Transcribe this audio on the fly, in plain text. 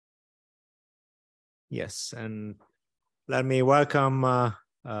Yes, and let me welcome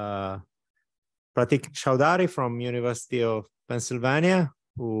Pratik CHAUDARI from University of Pennsylvania,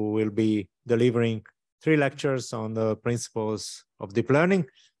 who will be delivering 3 lectures on the principles of deep learning.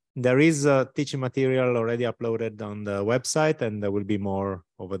 There is a teaching material already uploaded on the website, and there will be more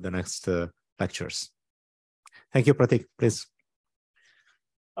over the next lectures. Thank you, Pratik, please.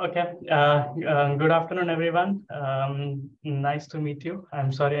 Okay, good afternoon, everyone. Nice to meet you.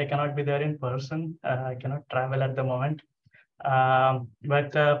 I'm sorry I cannot be there in person. I cannot travel at the moment.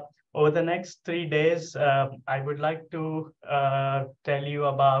 But over the next 3 days, I would like to tell you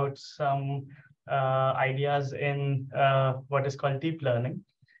about some ideas in what is called deep learning.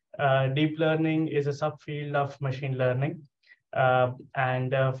 Deep learning is a subfield of machine learning.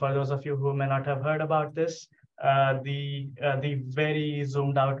 And for those of you who may not have heard about this, the very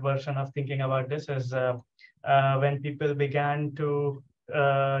zoomed out version of thinking about this is when people began to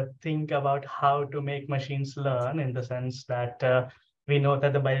think about how to make machines learn, in the sense that we know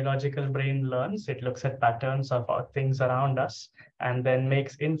that the biological brain learns. It looks at patterns of things around us and then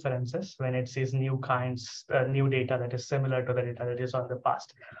makes inferences when it sees new kinds, new data that is similar to the data that is on the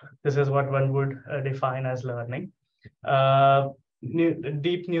past. This is what one would define as learning.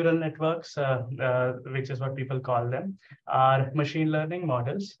 Deep neural networks, which is what people call them, are machine learning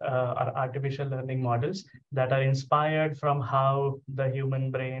models, are artificial learning models that are inspired from how the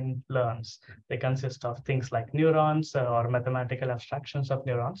human brain learns. They consist of things like neurons or mathematical abstractions of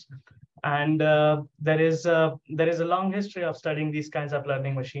neurons. And there is a long history of studying these kinds of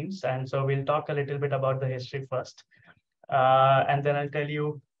learning machines. And so we'll talk a little bit about the history first. And then I'll tell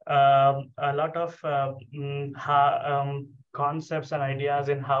you a lot of concepts and ideas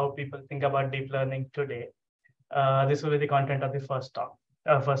in how people think about deep learning today. This will be the content of the first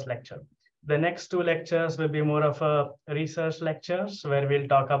lecture. The next 2 lectures will be more of a research lectures, where we'll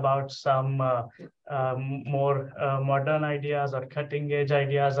talk about some more modern ideas or cutting edge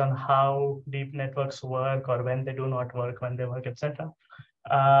ideas on how deep networks work, or when they do not work, when they work, etc.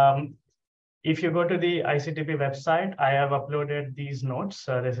 If you go to the ICTP website, I have uploaded these notes.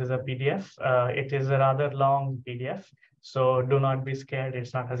 This is a PDF. It is a rather long PDF, so do not be scared.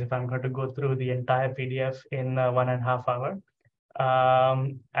 It's not as if I'm going to go through the entire PDF in 1.5 hours.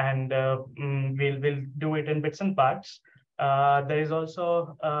 We'll do it in bits and parts. There is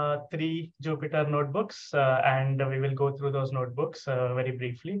also 3 Jupyter notebooks, and we will go through those notebooks very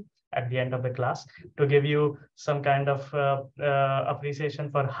briefly at the end of the class to give you some kind of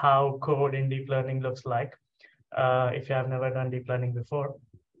appreciation for how code in deep learning looks like, if you have never done deep learning before.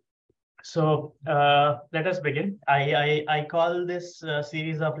 So let us begin. I call this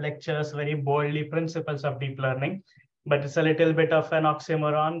series of lectures very boldly Principles of Deep Learning, but it's a little bit of an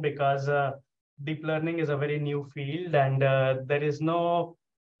oxymoron, because deep learning is a very new field, and there is no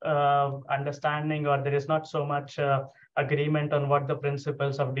understanding, or there is not so much agreement on what the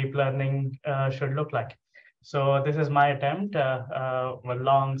principles of deep learning should look like. So this is my attempt, a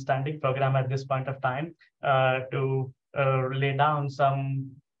long-standing program at this point of time, to lay down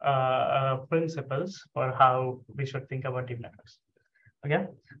some principles for how we should think about deep networks. Okay,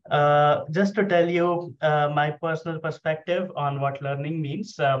 just to tell you my personal perspective on what learning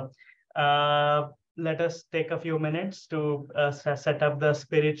means, let us take a few minutes to set up the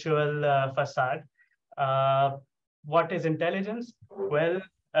spiritual facade. What is intelligence? Well,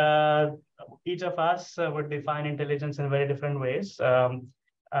 each of us would define intelligence in very different ways.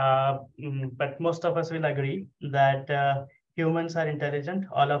 But most of us will agree that humans are intelligent.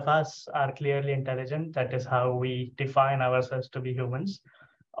 All of us are clearly intelligent. That is how we define ourselves to be humans.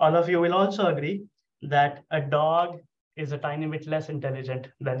 All of you will also agree that a dog is a tiny bit less intelligent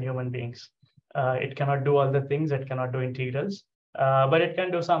than human beings. It cannot do all the things. It cannot do integrals, but it can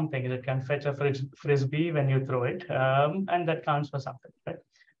do some things. It can fetch a frisbee when you throw it, and that counts for something, right?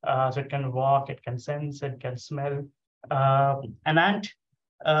 So it can walk, it can sense, it can smell. An ant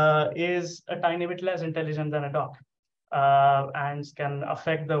is a tiny bit less intelligent than a dog. Ants can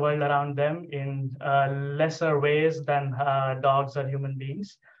affect the world around them in lesser ways than dogs or human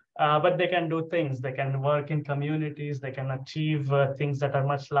beings. But they can do things. They can work in communities. They can achieve things that are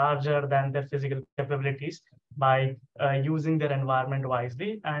much larger than their physical capabilities by using their environment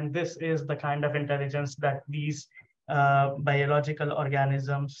wisely. And this is the kind of intelligence that these biological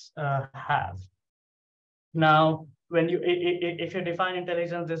organisms have. Now, if you define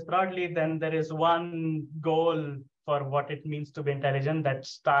intelligence this broadly, then there is one goal for what it means to be intelligent that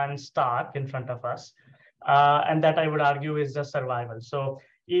stands stark in front of us. And that, I would argue, is just survival. So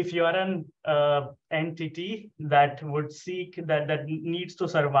if you're an entity that would seek that needs to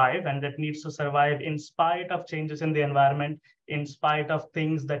survive, and that needs to survive in spite of changes in the environment, in spite of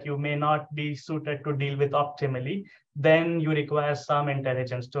things that you may not be suited to deal with optimally, then you require some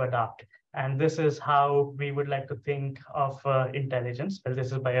intelligence to adapt. And this is how we would like to think of intelligence. Well,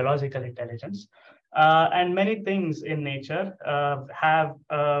 this is biological intelligence. And many things in nature have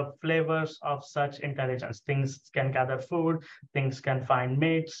flavors of such intelligence. Things can gather food, things can find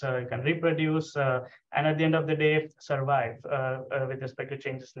mates, can reproduce, and at the end of the day, survive with respect to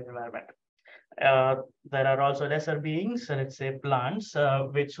changes in the environment. There are also lesser beings, let's say plants,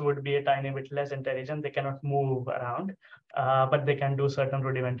 which would be a tiny bit less intelligent. They cannot move around, but they can do certain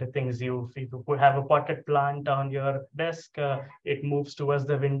rudimentary things. If you have a potted plant on your desk, it moves towards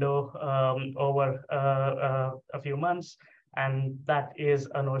the window over a few months. And that is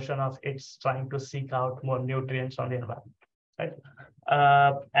a notion of it's trying to seek out more nutrients from the environment, right?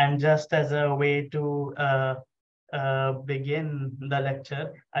 And just as a way to begin the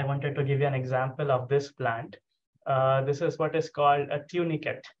lecture, I wanted to give you an example of this plant. This is what is called a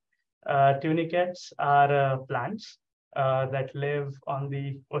tunicate. Tunicates are plants that live on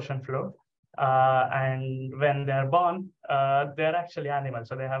the ocean floor. And when they're born, they're actually animals.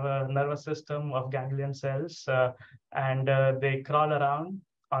 So they have a nervous system of ganglion cells, and they crawl around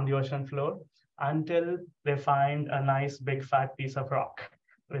on the ocean floor until they find a nice big fat piece of rock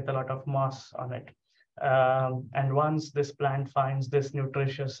with a lot of moss on it. And once this plant finds this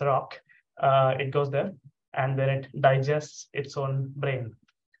nutritious rock, it goes there and then it digests its own brain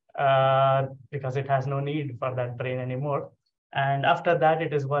because it has no need for that brain anymore. And after that,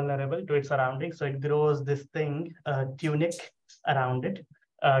 it is vulnerable to its surroundings. So it grows this thing, tunic around it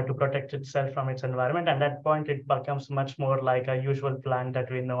to protect itself from its environment. And at that point, it becomes much more like a usual plant that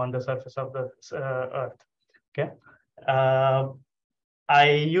we know on the surface of the earth. Okay. I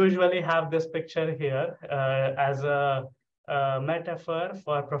usually have this picture here as a metaphor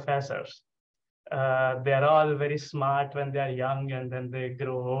for professors. They're all very smart when they're young, and then they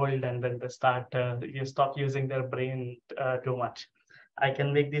grow old, and then they start, you stop using their brain too much. I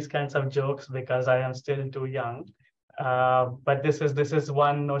can make these kinds of jokes because I am still too young. But this is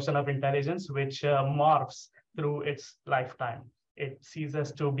one notion of intelligence which morphs through its lifetime. It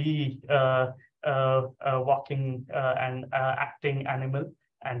ceases to be a walking and acting animal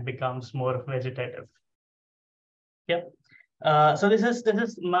and becomes more vegetative. Yep. So this is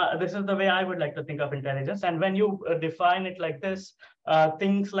the way I would like to think of intelligence. And when you define it like this,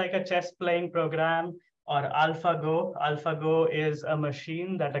 things like a chess playing program or AlphaGo. AlphaGo is a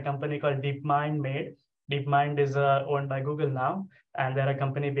machine that a company called DeepMind made. DeepMind is owned by Google now, and they're a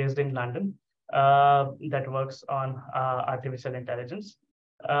company based in London that works on artificial intelligence.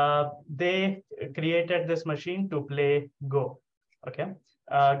 They created this machine to play Go. Okay.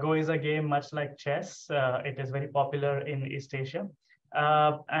 Go is a game much like chess. It is very popular in East Asia.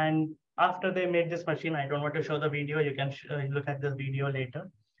 And after they made this machine, I don't want to show the video. You can look at this video later.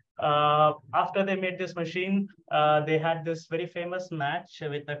 After they made this machine, they had this very famous match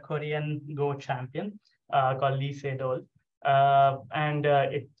with a Korean Go champion called Lee Sedol. And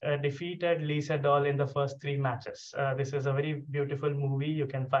it defeated Lee Sedol in the first 3 matches. This is a very beautiful movie. You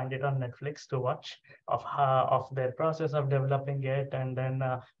can find it on Netflix to watch of their process of developing it, and then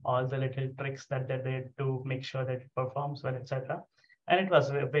all the little tricks that they did to make sure that it performs well, etc. And it was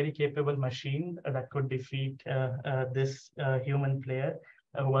a very capable machine that could defeat this human player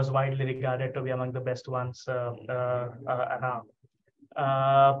who was widely regarded to be among the best ones around.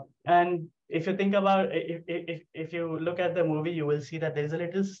 And if you think about if you look at the movie, you will see that there is a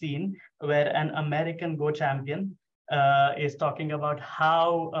little scene where an American Go champion is talking about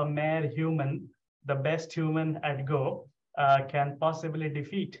how a mere human, the best human at Go, can possibly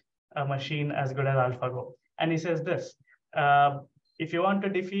defeat a machine as good as AlphaGo. And he says this: if you want to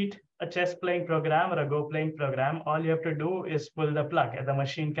defeat a chess playing program or a Go playing program, all you have to do is pull the plug, and the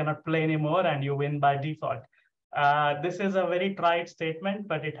machine cannot play anymore, and you win by default. This is a very trite statement,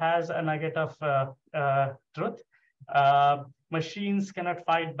 but it has a nugget of truth. Machines cannot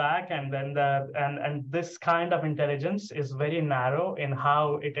fight back, and then and this kind of intelligence is very narrow in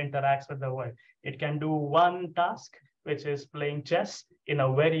how it interacts with the world. It can do one task, which is playing chess, in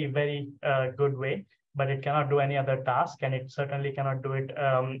a very, very good way, but it cannot do any other task, and it certainly cannot do it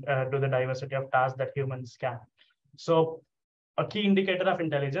do the diversity of tasks that humans can. So a key indicator of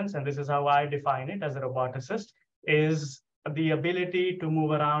intelligence, and this is how I define it as a roboticist, is the ability to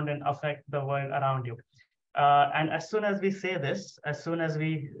move around and affect the world around you. And as soon as we say this, as soon as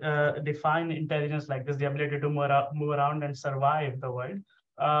we define intelligence like this, the ability to move around and survive the world,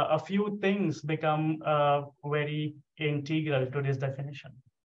 a few things become very integral to this definition.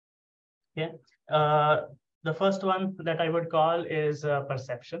 Yeah. The first one that I would call is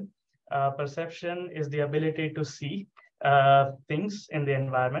perception. Perception is the ability to see things in the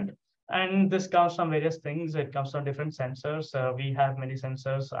environment. And this comes from various things. It comes from different sensors. We have many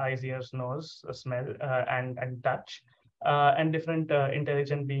sensors: eyes, ears, nose, smell, and touch. And different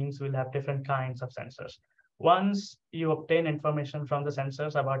intelligent beings will have different kinds of sensors. Once you obtain information from the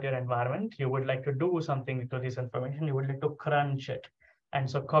sensors about your environment, you would like to do something to this information. You would like to crunch it. And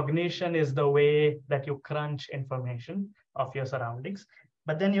so cognition is the way that you crunch information of your surroundings.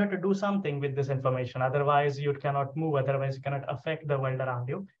 But then you have to do something with this information. Otherwise, you cannot move. Otherwise, you cannot affect the world around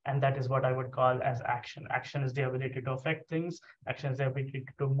you. And that is what I would call as action. Action is the ability to affect things. Action is the ability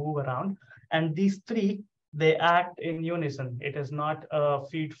to move around. And these three, they act in unison. It is not a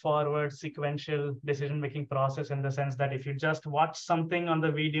feed-forward sequential decision-making process, in the sense that if you just watch something on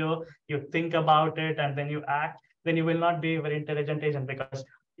the video, you think about it, and then you act, then you will not be a very intelligent agent. Because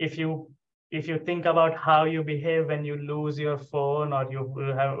if you think about how you behave when you lose your phone, or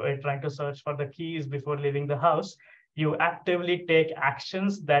you have trying to search for the keys before leaving the house, you actively take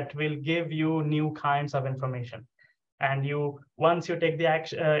actions that will give you new kinds of information. And once you take the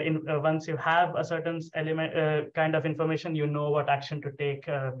action, once you have a certain element kind of information, you know what action to take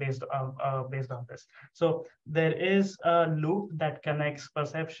based on this. So there is a loop that connects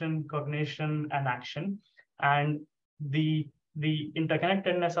perception, cognition, and action. And the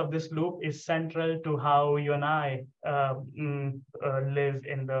interconnectedness of this loop is central to how you and I live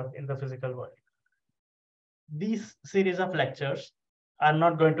in the physical world. These series of lectures are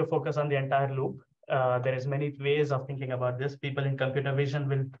not going to focus on the entire loop. There is many ways of thinking about this. People in computer vision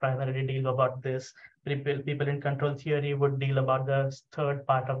will primarily deal about this. People in control theory would deal about the third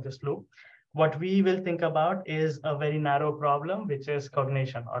part of this loop. What we will think about is a very narrow problem, which is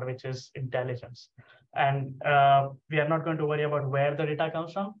cognition, or which is intelligence. And we are not going to worry about where the data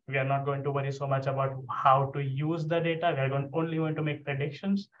comes from. We are not going to worry so much about how to use the data. We are only going to make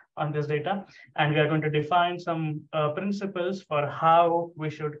predictions on this data. And we are going to define some principles for how we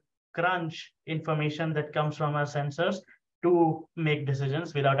should crunch information that comes from our sensors to make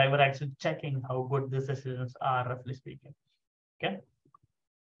decisions without ever actually checking how good these decisions are, roughly speaking. Okay.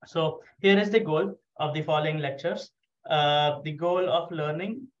 So here is the goal of the following lectures. The goal of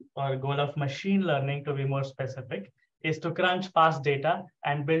learning, or goal of machine learning to be more specific, is to crunch past data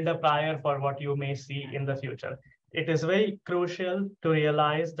and build a prior for what you may see in the future. It is very crucial to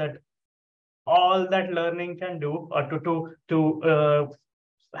realize that all that learning can do, or to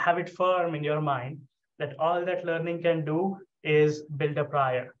have it firm in your mind, that all that learning can do is build a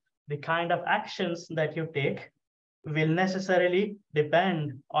prior. The kind of actions that you take will necessarily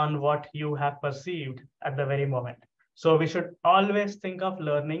depend on what you have perceived at the very moment. So we should always think of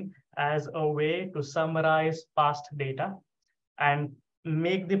learning as a way to summarize past data and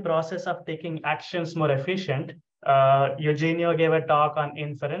make the process of taking actions more efficient. Eugenio gave a talk on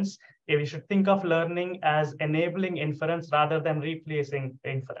inference. We should think of learning as enabling inference rather than replacing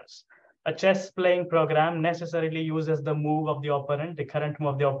inference. A chess playing program necessarily uses the move of the opponent, the current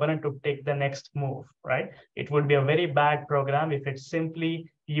move of the opponent, to take the next move, right? It would be a very bad program if it simply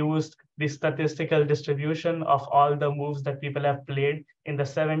used the statistical distribution of all the moves that people have played in the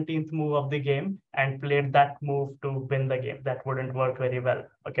 17th move of the game and played that move to win the game. That wouldn't work very well,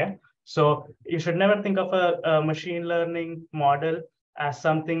 okay? So you should never think of a machine learning model as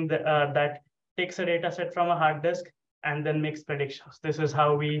something that takes a data set from a hard disk and then makes predictions. This is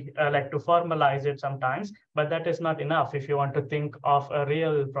how we like to formalize it sometimes, but that is not enough if you want to think of a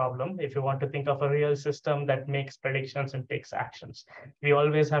real problem, if you want to think of a real system that makes predictions and takes actions. We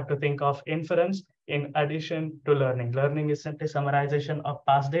always have to think of inference in addition to learning. Learning is simply summarization of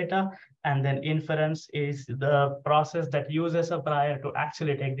past data, and then inference is the process that uses a prior to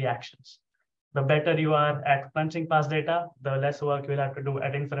actually take the actions. The better you are at crunching past data, the less work you'll have to do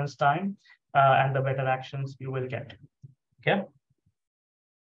at inference time, and the better actions you will get. Okay.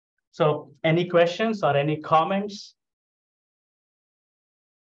 So any questions or any comments?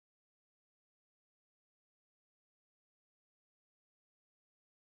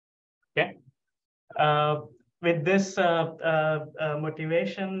 Okay. With this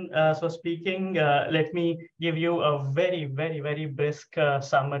motivation, so speaking, let me give you a very, very, very brisk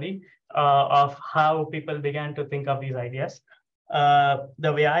summary of how people began to think of these ideas.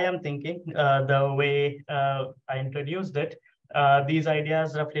 The way I am thinking, the way I introduced it, these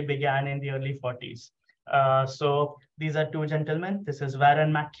ideas roughly began in the early 40s. So these are two gentlemen. This is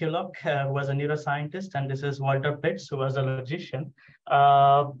Warren McCulloch, who was a neuroscientist, and this is Walter Pitts, who was a logician.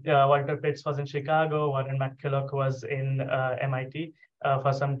 Walter Pitts was in Chicago. Warren McCulloch was in MIT.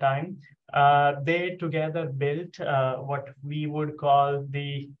 for some time. They together built what we would call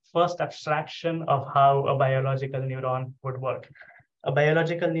the first abstraction of how a biological neuron would work. A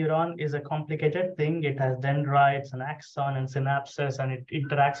biological neuron is a complicated thing. It has dendrites and axon and synapses, and it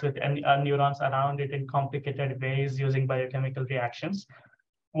interacts with neurons around it in complicated ways using biochemical reactions.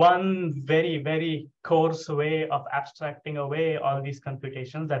 One very, very coarse way of abstracting away all these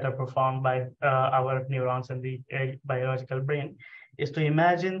computations that are performed by our neurons in the biological brain is to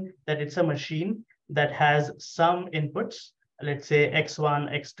imagine that it's a machine that has some inputs. Let's say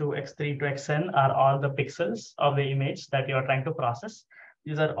x1, x2, x3 to xn are all the pixels of the image that you're trying to process.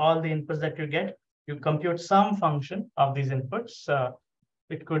 These are all the inputs that you get. You compute some function of these inputs.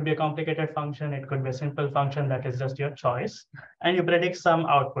 It could be a complicated function. It could be a simple function that is just your choice. And you predict some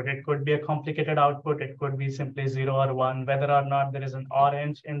output. It could be a complicated output. It could be simply 0 or 1, whether or not there is an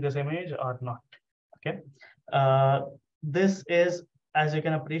orange in this image or not. Okay. This is, as you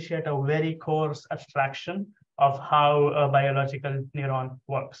can appreciate, a very coarse abstraction of how a biological neuron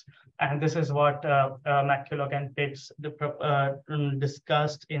works. And this is what McCulloch and Pitts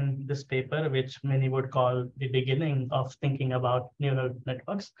discussed in this paper, which many would call the beginning of thinking about neural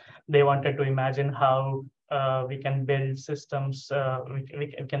networks. They wanted to imagine how we can build systems,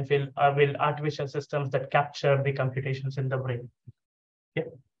 we can build artificial systems that capture the computations in the brain. Okay.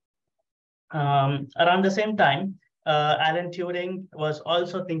 Around the same time, Alan Turing was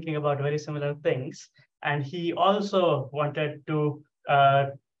also thinking about very similar things. And he also wanted to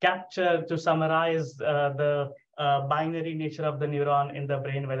capture, to summarize the binary nature of the neuron in the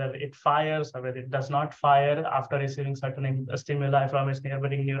brain, whether it fires or whether it does not fire after receiving certain stimuli from its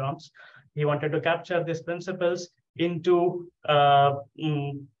neighboring neurons. He wanted to capture these principles into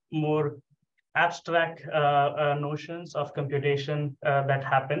more abstract notions of computation that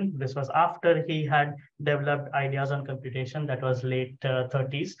happened. This was after he had developed ideas on computation. That was late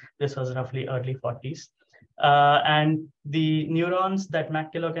 30s. This was roughly early 40s. And the neurons that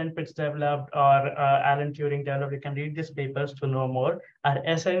McCulloch and Pitts developed or Alan Turing developed, you can read these papers to know more, are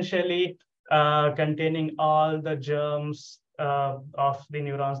essentially containing all the germs of the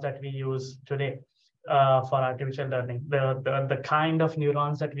neurons that we use today. For artificial learning. The kind of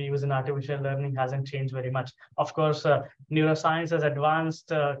neurons that we use in artificial learning hasn't changed very much. Of course, neuroscience has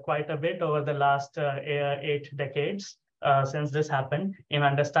advanced quite a bit over the last 8 decades since this happened in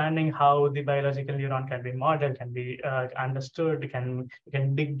understanding how the biological neuron can be modeled, can be understood, can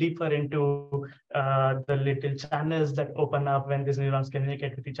dig deeper into the little channels that open up when these neurons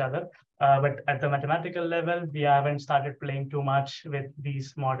communicate with each other. But at the mathematical level, we haven't started playing too much with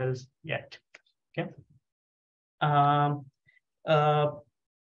these models yet. Okay. Around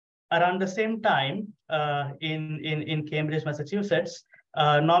the same time, in Cambridge, Massachusetts,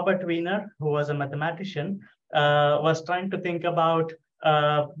 Norbert Wiener, who was a mathematician, was trying to think about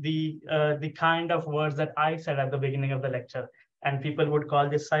the kind of words that I said at the beginning of the lecture, and people would call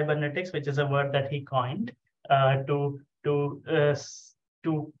this cybernetics, which is a word that he coined to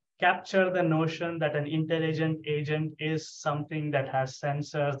capture the notion that an intelligent agent is something that has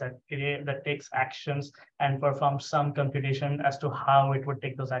sensors, that takes actions and performs some computation as to how it would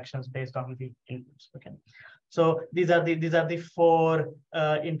take those actions based on the inputs. Okay, so these are the 4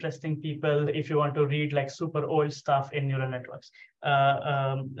 interesting people if you want to read like super old stuff in neural networks.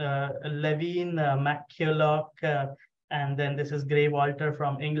 Levine, McCulloch, and then this is Gray Walter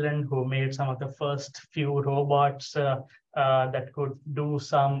from England, who made some of the first few robots that could do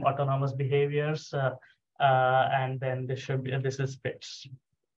some autonomous behaviors. And then this is Pitts.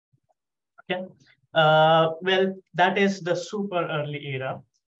 Okay. Well, that is the super early era.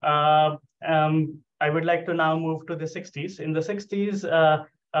 I would like to now move to the 60s. In the 60s, or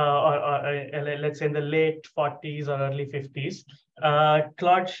let's say in the late 40s or early 50s,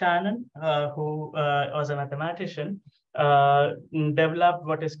 Claude Shannon, who was a mathematician, developed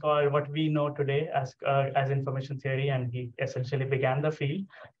what we know today as information theory, and he essentially began the field.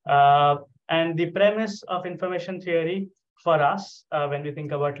 And the premise of information theory for us, when we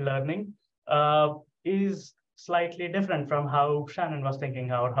think about learning, is slightly different from how Shannon was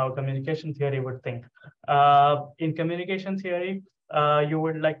thinking, or how communication theory would think. In communication theory, you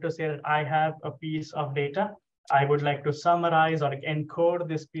would like to say that I have a piece of data. I would like to summarize or encode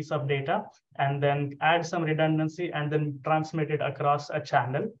this piece of data and then add some redundancy and then transmit it across a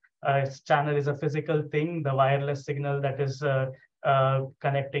channel. Channel is a physical thing. The wireless signal that is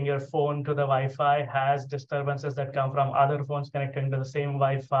connecting your phone to the Wi-Fi has disturbances that come from other phones connecting to the same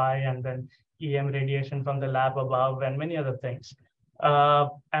Wi-Fi, and then EM radiation from the lab above, and many other things.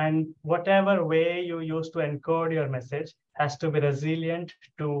 And whatever way you use to encode your message has to be resilient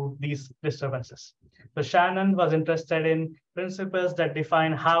to these disturbances. So Shannon was interested in principles that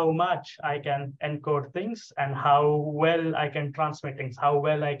define how much I can encode things and how well I can transmit things, how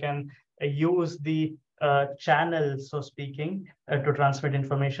well I can use the channel, so speaking, to transmit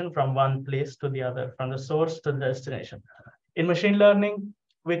information from one place to the other, from the source to the destination. In machine learning,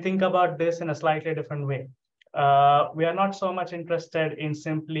 we think about this in a slightly different way. We are not so much interested in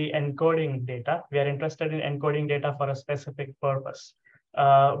simply encoding data. We are interested in encoding data for a specific purpose.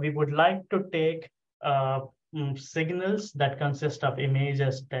 We would like to take signals that consist of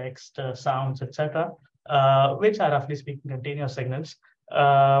images, text, sounds, etc., which are roughly speaking continuous signals,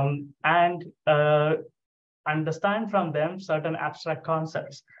 and understand from them certain abstract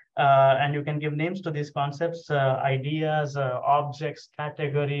concepts. And you can give names to these concepts, ideas, objects,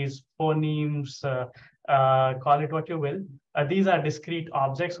 categories, phonemes, call it what you will. These are discrete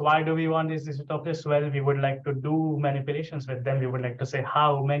objects. Why do we want these discrete objects? Well, we would like to do manipulations with them. We would like to say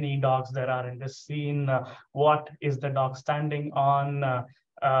how many dogs there are in this scene, what is the dog standing on,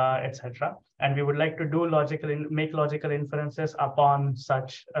 etc. And we would like to do make logical inferences upon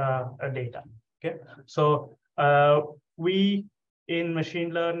such data. Okay, so we in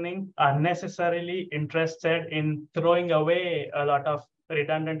machine learning are necessarily interested in throwing away a lot of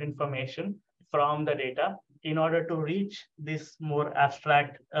redundant information from the data in order to reach these more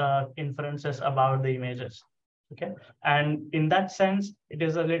abstract inferences about the images. Okay, and in that sense, it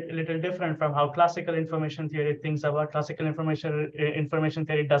is a little different from how classical information theory thinks about. Classical information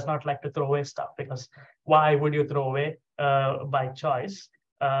theory does not like to throw away stuff, because why would you throw away by choice?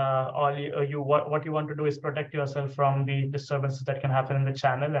 What you want to do is protect yourself from the disturbances that can happen in the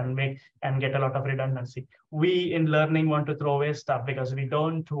channel and get a lot of redundancy. We in learning want to throw away stuff because we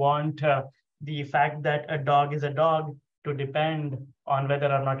don't want the fact that a dog is a dog to depend on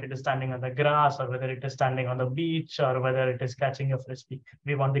whether or not it is standing on the grass, or whether it is standing on the beach, or whether it is catching a frisbee.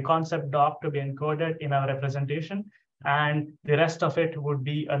 We want the concept dog to be encoded in our representation, and the rest of it would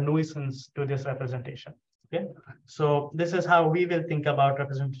be a nuisance to this representation. Okay, so this is how we will think about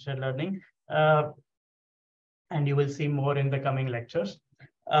representation learning, and you will see more in the coming lectures.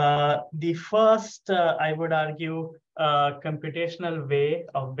 The first, I would argue, computational way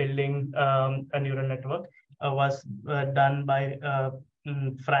of building a neural network was done by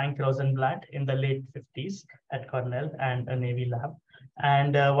Frank Rosenblatt in the late 50s at Cornell and a Navy lab.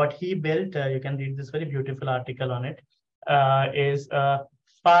 And what he built, you can read this very beautiful article on it, is a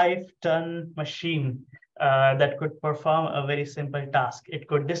 5-ton machine that could perform a very simple task. It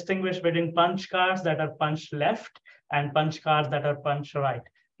could distinguish between punch cards that are punched left and punch cards that are punched right.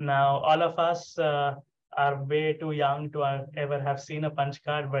 Now, all of us are way too young to ever have seen a punch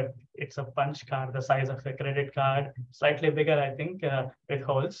card, but it's a punch card the size of a credit card, slightly bigger, I think, with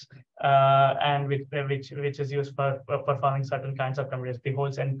holes, and which is used for performing certain kinds of computations. The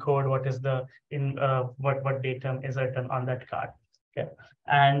holes encode what is what data is written on that card. Okay,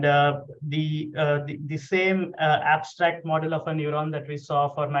 and the same abstract model of a neuron that we saw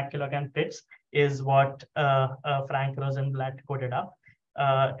for McCulloch and Pitts is what Frank Rosenblatt coded up.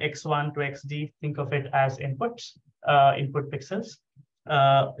 X1 to XD, think of it as inputs, input pixels.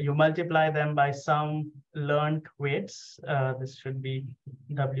 You multiply them by some learned weights. This should be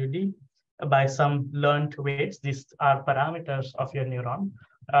WD, by some learned weights. These are parameters of your neuron.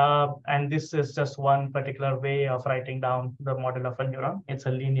 And this is just one particular way of writing down the model of a neuron. It's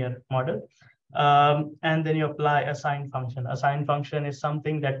a linear model. And then you apply a sign function. A sign function is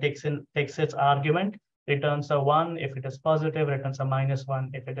something that takes its argument, returns a 1 if it is positive, returns a -1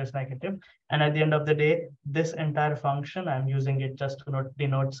 if it is negative. And at the end of the day, this entire function, I'm using it just to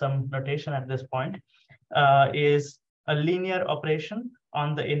denote some notation at this point, is a linear operation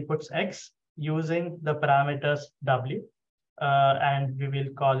on the inputs X using the parameters W. And we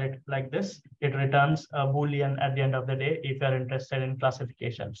will call it like this. It returns a Boolean at the end of the day if you're interested in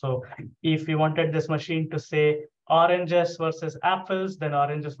classification. So if we wanted this machine to say oranges versus apples, then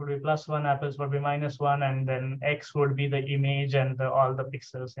oranges would be +1, apples would be -1, and then X would be the image and all the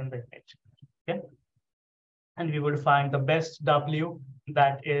pixels in the image. Okay, and we would find the best W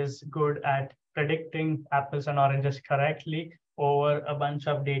that is good at predicting apples and oranges correctly over a bunch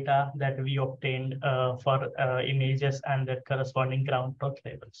of data that we obtained for images and their corresponding ground truth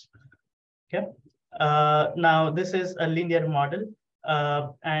labels. Okay. Now this is a linear model,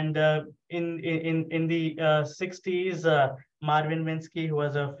 and in the 60s, Marvin Minsky, who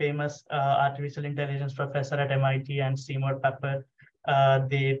was a famous artificial intelligence professor at MIT, and Seymour Papert,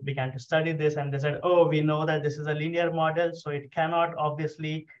 they began to study this, and they said, "Oh, we know that this is a linear model, so it cannot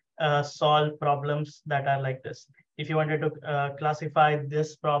obviously solve problems that are like this. if you wanted to classify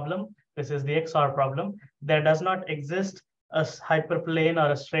this problem, this is the XOR problem, there does not exist a hyperplane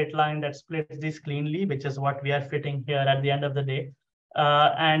or a straight line that splits these cleanly, which is what we are fitting here at the end of the day.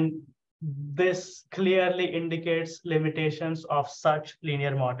 And this clearly indicates limitations of such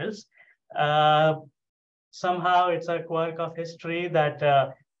linear models. Somehow it's a quirk of history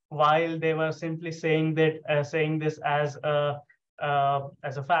that while they were simply saying that saying this as a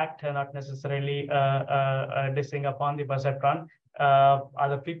fact and not necessarily dissing upon the perceptron,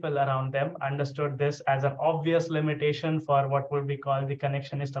 other people around them understood this as an obvious limitation for what would be called the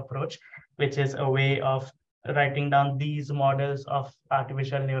connectionist approach, which is a way of writing down these models of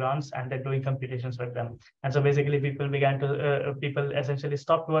artificial neurons and then doing computations with them. And so basically people essentially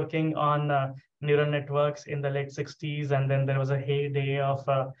stopped working on neural networks in the late 60s. And then there was a heyday of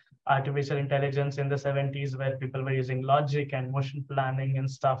artificial intelligence in the 70s where people were using logic and motion planning and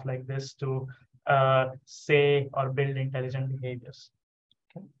stuff like this to say or build intelligent behaviors.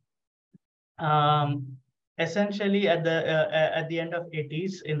 Okay. Essentially at the end of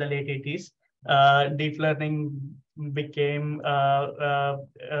 80s, in the late 80s, deep learning became had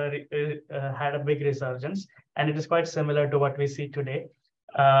a big resurgence, and it is quite similar to what we see today.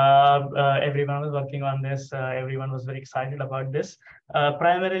 Everyone was working on this. Everyone was very excited about this,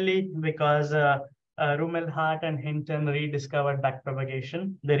 primarily because Rumelhart and Hinton rediscovered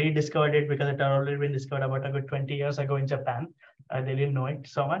backpropagation. They rediscovered it because it had already been discovered about a good 20 years ago in Japan. They didn't know it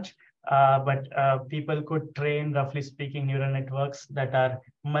so much. But people could train, roughly speaking, neural networks that are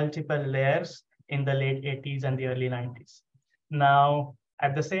multiple layers in the late 80s and the early 90s. Now,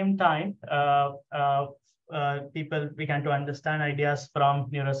 at the same time, people began to understand ideas from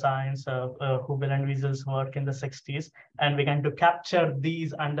neuroscience, Hubel and Wiesel's work in the 60s, and began to capture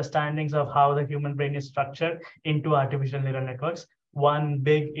these understandings of how the human brain is structured into artificial neural networks. One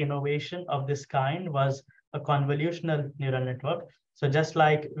big innovation of this kind was a convolutional neural network. So just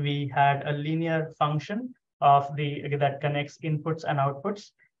like we had a linear function that connects inputs and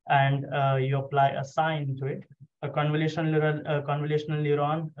outputs, and you apply a sign to it, a convolutional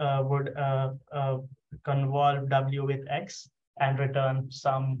neuron would convolve W with X and return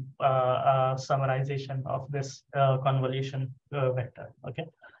some summarization of this convolution vector. Okay.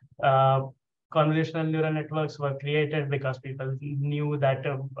 Convolutional neural networks were created because people knew that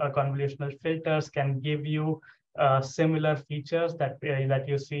convolutional filters can give you similar features that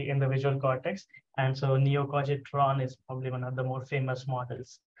you see in the visual cortex. And so neocogitron is probably one of the more famous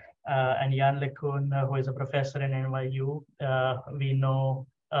models. And Jan LeCun, who is a professor in NYU, we know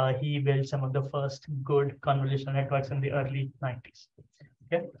he built some of the first good convolutional networks in the early 90s.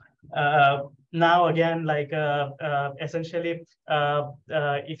 Okay. Now again, like essentially,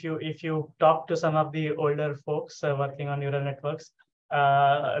 if you talk to some of the older folks working on neural networks,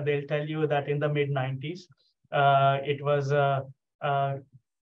 they'll tell you that in the mid 90s, it was,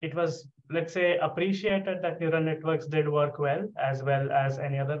 let's say, appreciated that neural networks did work well as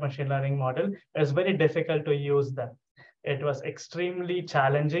any other machine learning model. It was very difficult to use them. It was extremely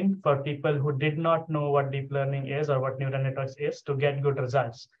challenging for people who did not know what deep learning is or what neural networks is to get good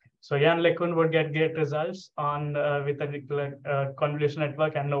results. So Jan LeCun would get great results on with a convolutional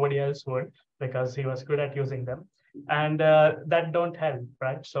network, and nobody else would, because he was good at using them. And that don't help,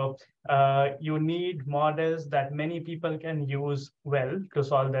 right? So you need models that many people can use well to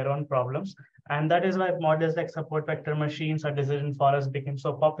solve their own problems. And that is why models like support vector machines or decision forests became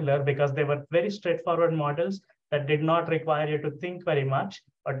so popular, because they were very straightforward models that did not require you to think very much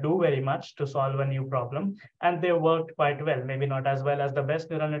or do very much to solve a new problem. And they worked quite well, maybe not as well as the best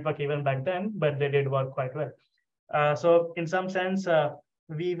neural network even back then, but they did work quite well. So in some sense,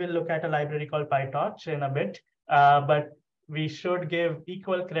 we will look at a library called PyTorch in a bit, but we should give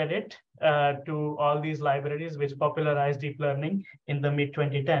equal credit to all these libraries which popularized deep learning in the mid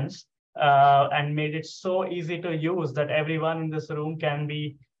 2010s and made it so easy to use that everyone in this room can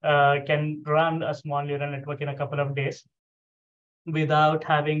run a small neural network in a couple of days without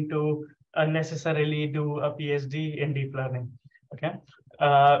having to necessarily do a PhD in deep learning. Okay.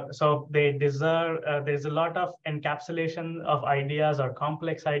 So they deserve, there's a lot of encapsulation of ideas or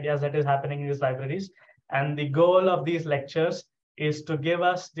complex ideas that is happening in these libraries. And the goal of these lectures is to give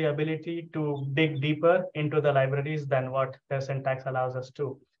us the ability to dig deeper into the libraries than what their syntax allows us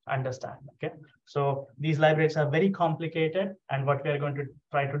to understand. Okay, so these libraries are very complicated, and what we are going to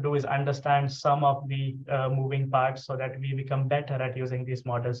try to do is understand some of the moving parts so that we become better at using these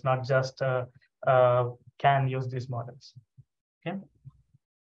models, not just can use these models. Okay,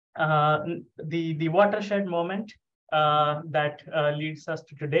 the watershed moment that leads us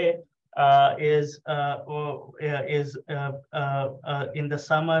to today is in the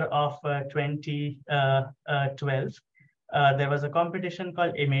summer of 2012. There was a competition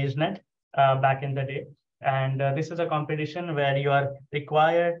called ImageNet back in the day. And this is a competition where you are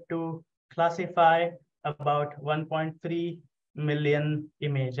required to classify about 1.3 million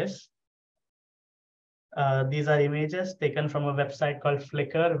images. These are images taken from a website called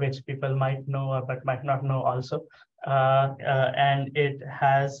Flickr, which people might know but might not know also. And it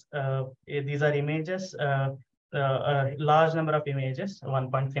has, these are images, a large number of images.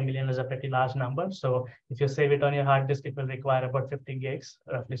 1.3 million is a pretty large number. So if you save it on your hard disk, it will require about 50 gigs,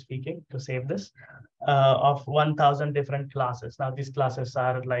 roughly speaking, to save this, of 1,000 different classes. Now, these classes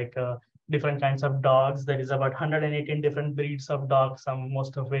are like different kinds of dogs. There is about 118 different breeds of dogs,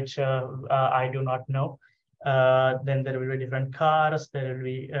 most of which I do not know. Then there will be different cars, there will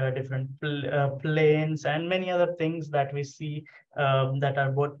be different planes, and many other things that we see that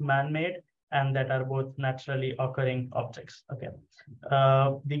are both man-made and that are both naturally occurring objects. Okay.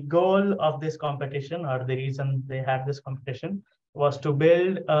 The goal of this competition, or the reason they had this competition, was to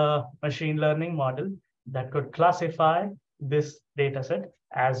build a machine learning model that could classify this data set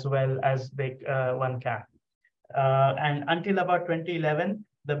as well as one can. And until about 2011,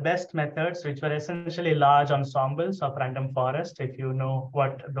 the best methods, which were essentially large ensembles of random forest, if you know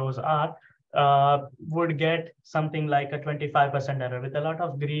what those are, would get something like a 25% error. With a lot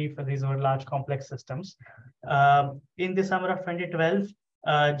of grief, these were large complex systems. In the summer of 2012,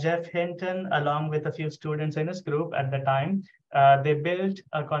 Jeff Hinton, along with a few students in his group at the time, they built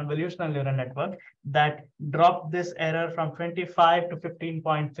a convolutional neural network that dropped this error from 25 to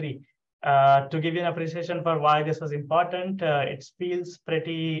 15.3. To give you an appreciation for why this was important, it feels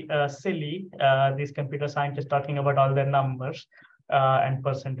pretty silly, these computer scientists talking about all their numbers and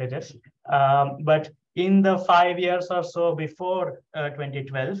percentages. But in the 5 years or so before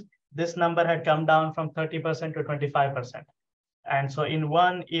 2012, this number had come down from 30% to 25%. And so in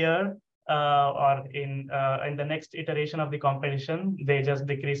 1 year, or in the next iteration of the competition, they just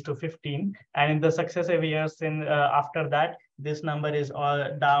decreased to 15. And in the successive years after that, this number is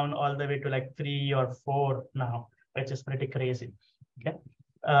down all the way to like 3 or 4 now, which is pretty crazy. Okay.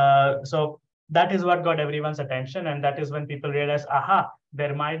 So that is what got everyone's attention. And that is when people realized, aha,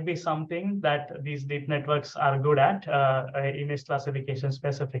 there might be something that these deep networks are good at, image classification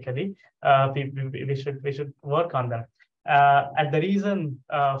specifically. We should work on them. And the reason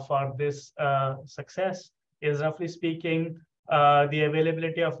for this success is, roughly speaking, the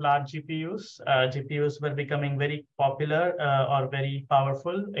availability of large GPUs. GPUs were becoming very popular or very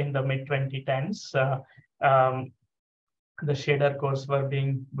powerful in the mid-2010s. The shader cores were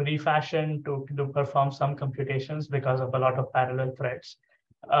being refashioned to perform some computations because of a lot of parallel threads.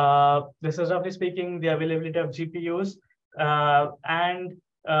 This is, roughly speaking, the availability of GPUs and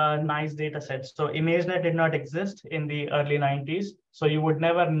nice data sets. So ImageNet did not exist in the early 90s. So you would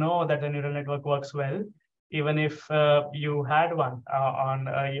never know that the neural network works well, even if you had one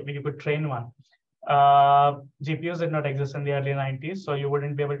you could train one. GPUs did not exist in the early 90s, so you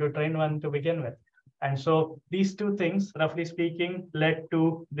wouldn't be able to train one to begin with. And so these two things, roughly speaking, led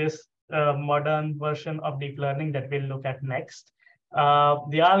to this modern version of deep learning that we'll look at next.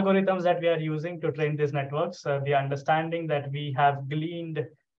 The algorithms that we are using to train these networks, the understanding that we have gleaned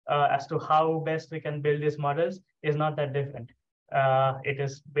as to how best we can build these models is not that different. It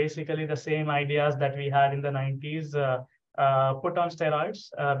is basically the same ideas that we had in the 90s put on steroids,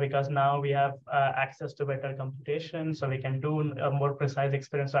 because now we have access to better computation, so we can do a more precise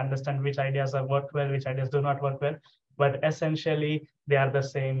experiments to understand which ideas have worked well, which ideas do not work well. But essentially, they are the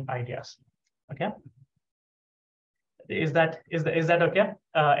same ideas. Okay. Is that okay?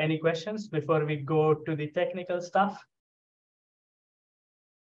 Any questions before we go to the technical stuff?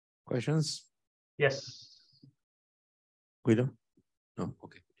 Questions? Yes. Guido? No,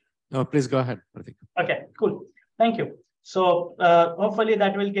 okay. No, please go ahead, Pratik. Okay, cool. Thank you. So hopefully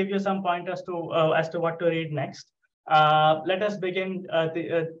that will give you some pointers as to what to read next. Let us begin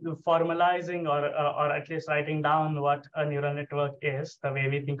formalizing or at least writing down what a neural network is, the way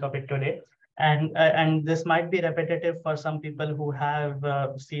we think of it today. And this might be repetitive for some people who have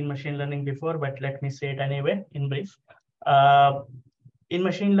seen machine learning before, but let me say it anyway in brief. In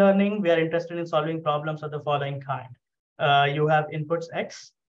machine learning, we are interested in solving problems of the following kind. You have inputs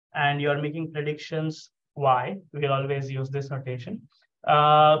X, and you're making predictions Y. We'll always use this notation.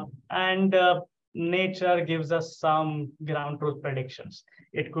 Nature gives us some ground truth predictions.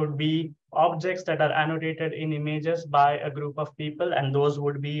 It could be objects that are annotated in images by a group of people, and those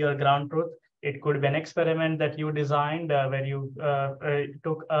would be your ground truth. It could be an experiment that you designed where you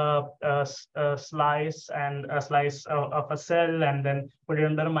took a slice of a cell and then put it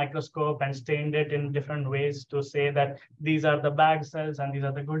under a microscope and stained it in different ways to say that these are the bad cells and these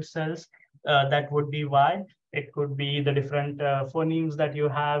are the good cells. That would be why. It could be the different phonemes that you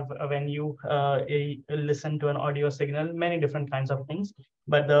have when you listen to an audio signal, many different kinds of things.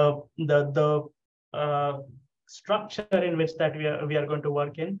 But the structure in which that we are going to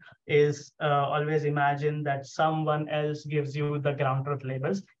work in is always imagine that someone else gives you the ground truth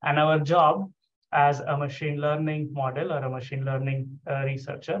labels, and our job as a machine learning model or a machine learning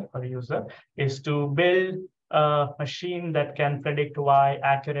researcher or user is to build a machine that can predict Y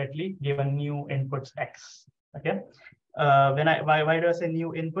accurately given new inputs X. Okay. Why do I say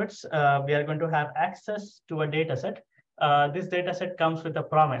new inputs? We are going to have access to a data set. This data set comes with a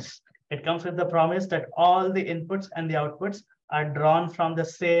promise. It comes with the promise that all the inputs and the outputs are drawn from the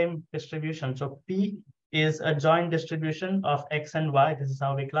same distribution. So P is a joint distribution of X and Y. This is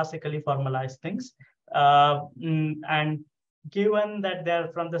how we classically formalize things. And given that they're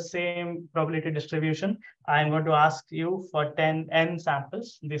from the same probability distribution, I'm going to ask you for 10 N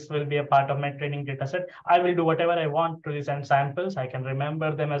samples. This will be a part of my training data set. I will do whatever I want to these N samples. I can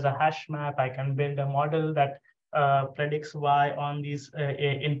remember them as a hash map. I can build a model that predicts Y on these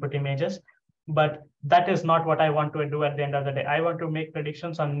input images. But that is not what I want to do at the end of the day. I want to make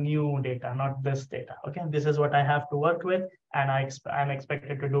predictions on new data, not this data. Okay, this is what I have to work with, and I'm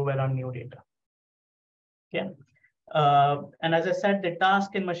expected to do well on new data. Okay. And as I said, the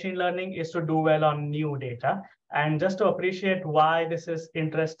task in machine learning is to do well on new data. And just to appreciate why this is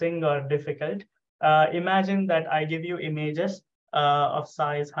interesting or difficult, imagine that I give you images of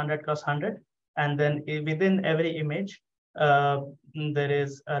size 100 cross 100. And then within every image, there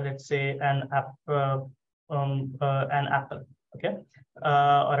is, let's say, an apple, okay,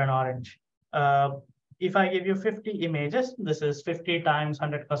 or an orange. If I give you 50 images, this is 50 times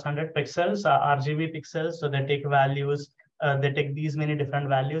 100 plus 100 pixels, RGB pixels. So they take values, they take these many different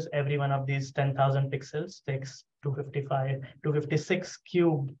values. Every one of these 10,000 pixels takes 256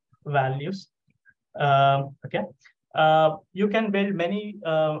 cube values. Okay. You can build many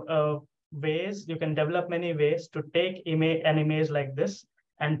ways, you can develop many ways to take an image like this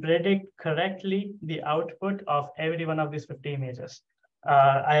and predict correctly the output of every one of these 50 images.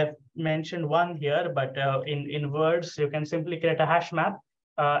 I have mentioned one here, but in words, you can simply create a hash map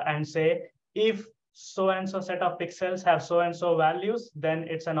and say, if so-and-so set of pixels have so-and-so values, then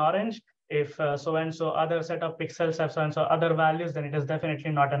it's an orange. If so-and-so other set of pixels have so-and-so other values, then it is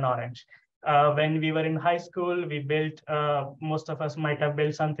definitely not an orange. When we were in high school, we built, most of us might have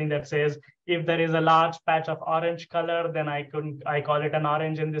built something that says, if there is a large patch of orange color, then I call it an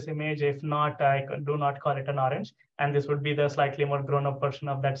orange in this image. If not, I do not call it an orange. And this would be the slightly more grown-up version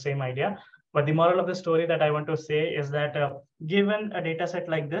of that same idea. But the moral of the story that I want to say is that given a data set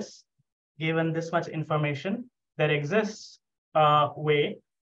like this, given this much information, there exists a way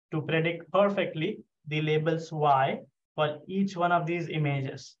to predict perfectly the labels Y for each one of these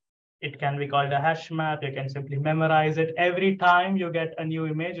images. It can be called a hash map. You can simply memorize it. Every time you get a new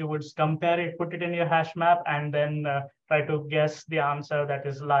image, you would compare it, put it in your hash map, and then try to guess the answer that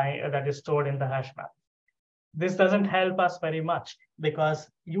is stored in the hash map. This doesn't help us very much because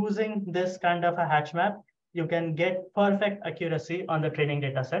using this kind of a hash map, you can get perfect accuracy on the training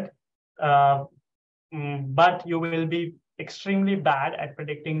data set, but you will be extremely bad at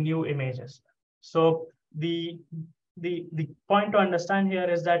predicting new images. So the point to understand here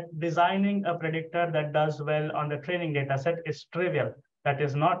is that designing a predictor that does well on the training data set is trivial. That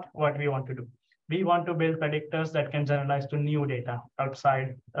is not what we want to do. We want to build predictors that can generalize to new data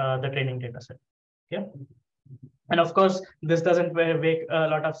outside the training data set. Okay. And of course, this doesn't make a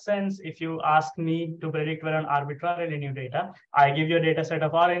lot of sense if you ask me to predict well on arbitrarily new data. I give you a data set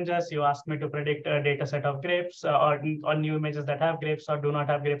of oranges, you ask me to predict a data set of grapes or new images that have grapes or do not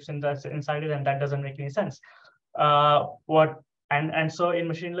have grapes inside it, and that doesn't make any sense. And so in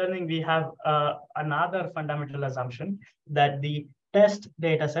machine learning, we have another fundamental assumption that the test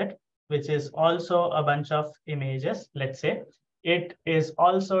data set, which is also a bunch of images, let's say, it is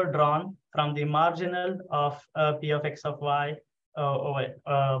also drawn from the marginal of P of X of Y over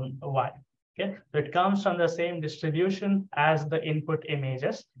Y. Okay, so it comes from the same distribution as the input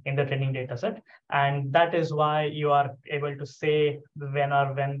images in the training data set. And that is why you are able to say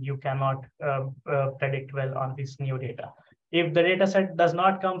when you cannot predict well on this new data. If the data set does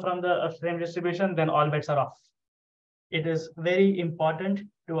not come from the same distribution, then all bets are off. It is very important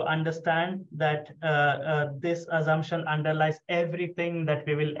to understand that this assumption underlies everything that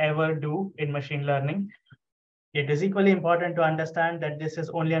we will ever do in machine learning. It is equally important to understand that this is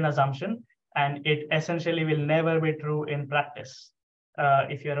only an assumption. and it essentially will never be true in practice.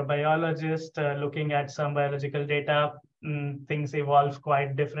 If you're a biologist looking at some biological data, things evolve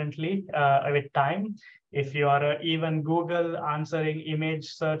quite differently with time. If you are even Google answering image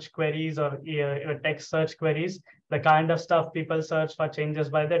search queries or text search queries, the kind of stuff people search for changes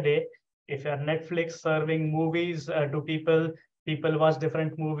by the day. If you're Netflix serving movies to people, people watch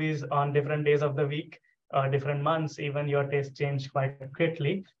different movies on different days of the week, different months, even your taste change quite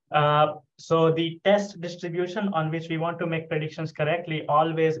quickly. So the test distribution on which we want to make predictions correctly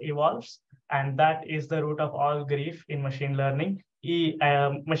always evolves. And that is the root of all grief in machine learning.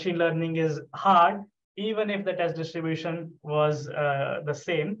 Machine learning is hard, even if the test distribution was the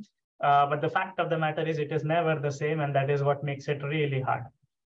same. But the fact of the matter is it is never the same, and that is what makes it really hard.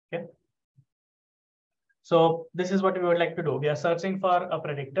 Okay. So this is what we would like to do. We are searching for a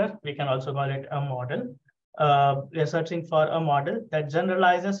predictor. We can also call it a model. We are searching for a model that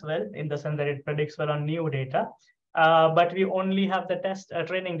generalizes well in the sense that it predicts well on new data. But we only have the test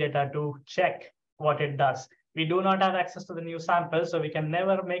training data to check what it does. We do not have access to the new samples, so we can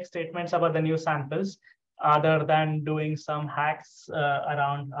never make statements about the new samples other than doing some hacks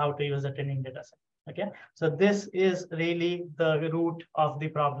around how to use the training data set. Okay, so this is really the root of the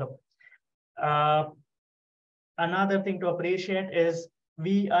problem. Another thing to appreciate is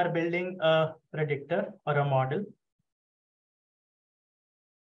we are building a predictor or a model,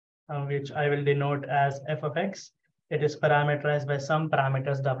 which I will denote as f of x. It is parameterized by some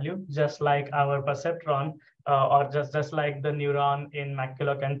parameters w, just like our perceptron, or just like the neuron in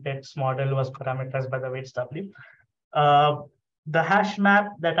McCulloch and Pitt's model was parameterized by the weights w. The hash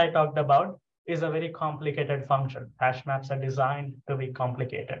map that I talked about is a very complicated function. Hash maps are designed to be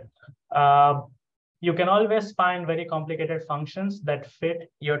complicated. You can always find very complicated functions that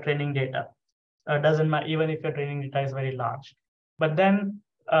fit your training data. Doesn't matter, even if your training data is very large. But then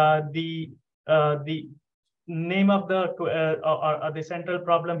the name of the or the central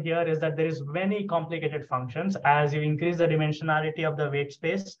problem here is that there is many complicated functions. As you increase the dimensionality of the weight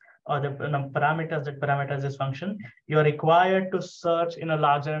space or the parameters that parameterize this function, you are required to search in a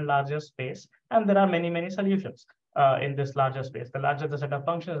larger and larger space. And there are many solutions in this larger space. The larger the set of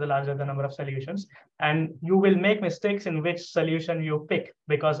functions, the larger the number of solutions. And you will make mistakes in which solution you pick,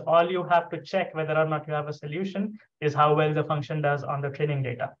 because all you have to check whether or not you have a solution is how well the function does on the training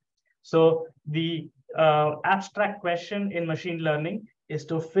data. So the abstract question in machine learning is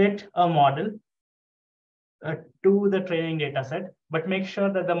to fit a model to the training data set, but make sure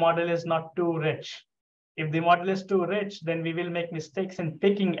that the model is not too rich. If the model is too rich, then we will make mistakes in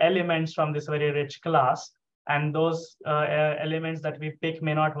picking elements from this very rich class. And those elements that we pick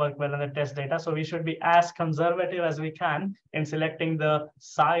may not work well on the test data. So we should be as conservative as we can in selecting the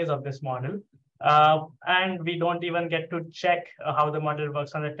size of this model. And we don't even get to check how the model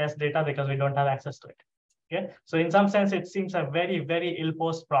works on the test data because we don't have access to it. Okay, so in some sense, it seems a very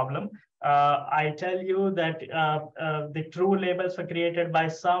ill-posed problem. I tell you that the true labels were created by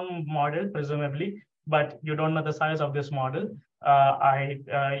some model, presumably, but you don't know the size of this model.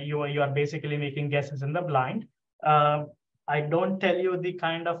 You are basically making guesses in the blind. I don't tell you the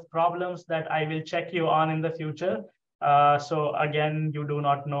kind of problems that I will check you on in the future. So again, you do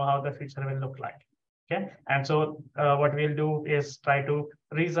not know how the future will look like. Okay, and so what we'll do is try to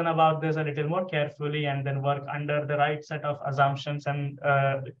reason about this a little more carefully and then work under the right set of assumptions and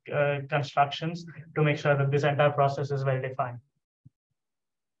constructions to make sure that this entire process is well defined.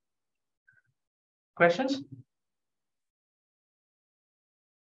 Questions?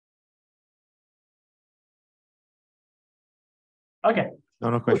 Okay.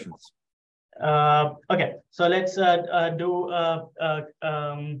 No questions. Okay, so let's do a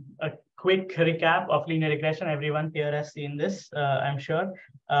quick recap of linear regression. Everyone here has seen this, I'm sure,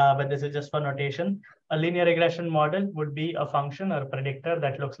 but this is just for notation. A linear regression model would be a function or a predictor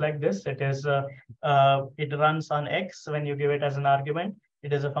that looks like this. It is it runs on X when you give it as an argument.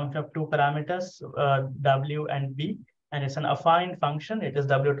 It is a function of two parameters, W and B, and it's an affine function. It is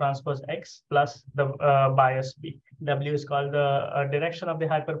W transpose X plus the bias B. W is called the direction of the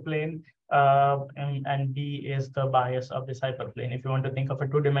hyperplane, and B is the bias of this hyperplane. If you want to think of a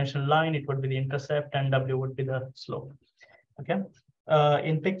two-dimensional line, it would be the intercept and W would be the slope. Okay.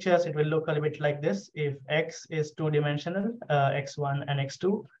 In pictures, it will look a little bit like this. If X is two-dimensional, X1 and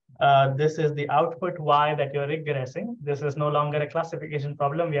X2, this is the output Y that you're regressing. This is no longer a classification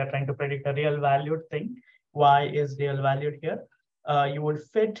problem. We are trying to predict a real valued thing. Y is real valued here. You would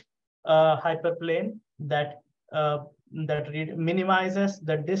fit a hyperplane that minimizes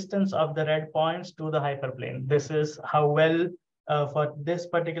the distance of the red points to the hyperplane. This is how well For this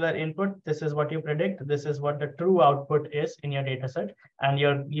particular input, this is what you predict. This is what the true output is in your data set. And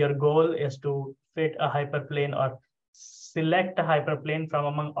your goal is to fit a hyperplane or select a hyperplane from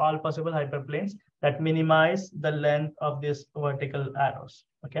among all possible hyperplanes that minimize the length of these vertical arrows.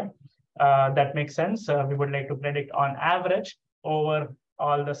 Okay, that makes sense. We would like to predict on average over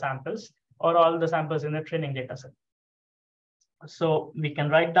all the samples or all the samples in the training data set. So we can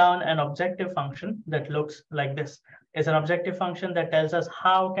write down an objective function that looks like this. It's an objective function that tells us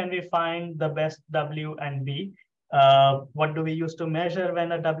how can we find the best W and B. What do we use to measure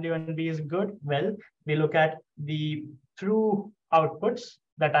when a W and B is good? Well, we look at the true outputs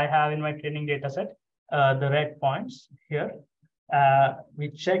that I have in my training data set, the red points here. We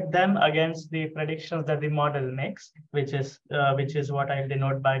check them against the predictions that the model makes, which is what I'll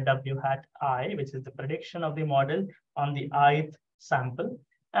denote by W hat I, which is the prediction of the model on the ith sample.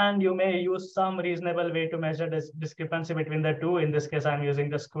 And you may use some reasonable way to measure this discrepancy between the two. In this case, I'm using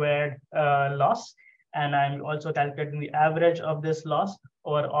the squared loss. And I'm also calculating the average of this loss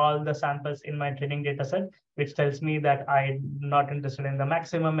over all the samples in my training data set, which tells me that I'm not interested in the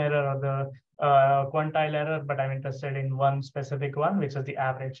maximum error or the quantile error, but I'm interested in one specific one, which is the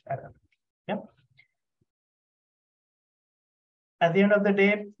average error. Yeah. At the end of the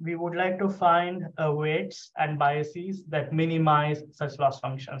day, we would like to find weights and biases that minimize such loss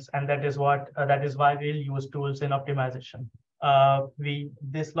functions, and that is why we'll use tools in optimization.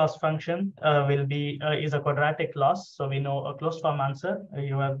 This loss function is a quadratic loss, so we know a closed form answer.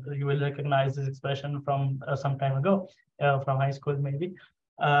 You will recognize this expression from some time ago, from high school maybe.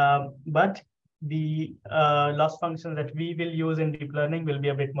 But the loss function that we will use in deep learning will be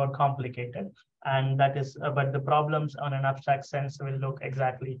a bit more complicated, and that is, but the problems on an abstract sense will look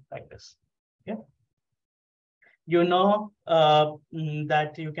exactly like this. Okay. You know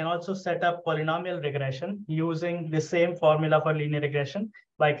that you can also set up polynomial regression using the same formula for linear regression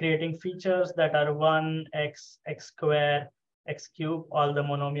by creating features that are 1, x, x squared, x cubed, all the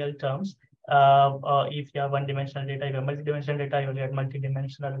monomial terms. If you have one-dimensional data, if you have multi-dimensional data, you'll get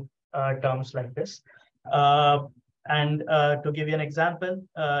multi-dimensional terms like this. To give you an example,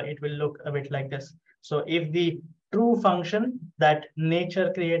 it will look a bit like this. So if the true function that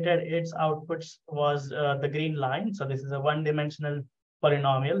nature created its outputs was the green line, so this is a one-dimensional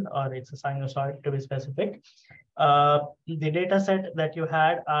polynomial, or it's a sinusoid to be specific. The data set that you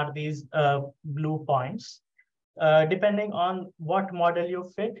had are these blue points. Depending on what model you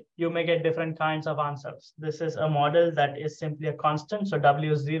fit, you may get different kinds of answers. This is a model that is simply a constant. So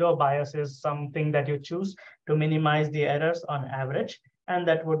W0 bias is something that you choose to minimize the errors on average, and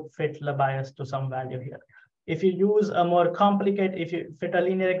that would fit the bias to some value here. If you use a more complicated, if you fit a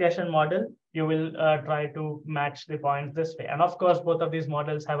linear regression model, you will try to match the points this way. And of course, both of these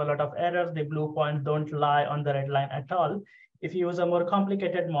models have a lot of errors. The blue points don't lie on the red line at all. If you use a more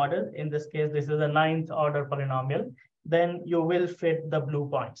complicated model, in this case, this is a 9th order polynomial, then you will fit the blue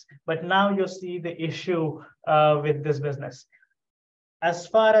points. But now you see the issue with this business. As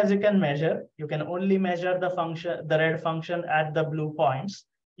far as you can measure, you can only measure the function, the red function at the blue points.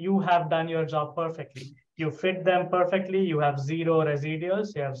 You have done your job perfectly. You fit them perfectly. You have 0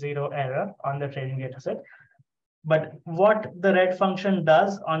 residuals. You have 0 error on the training data set. But what the red function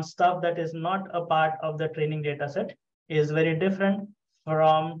does on stuff that is not a part of the training data set is very different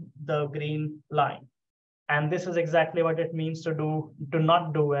from the green line. And this is exactly what it means to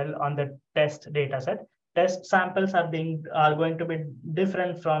not do well on the test data set. Test samples are going to be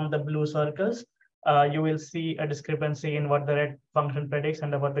different from the blue circles. You will see a discrepancy in what the red function predicts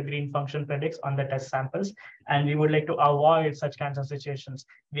and what the green function predicts on the test samples. And we would like to avoid such kinds of situations.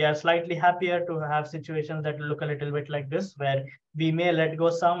 We are slightly happier to have situations that look a little bit like this, where we may let go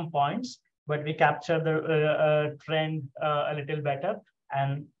some points, but we capture the trend a little better.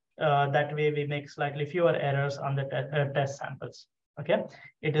 And that way we make slightly fewer errors on the test samples. Okay,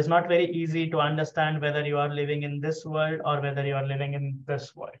 it is not very easy to understand whether you are living in this world or whether you are living in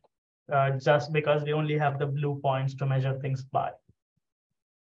this world, just because we only have the blue points to measure things by.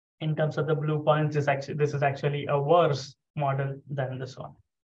 In terms of the blue points, this is actually a worse model than this one.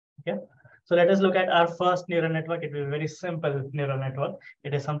 Okay, so let us look at our first neural network. It will be a very simple neural network.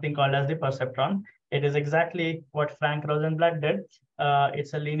 It is something called as the perceptron. It is exactly what Frank Rosenblatt did.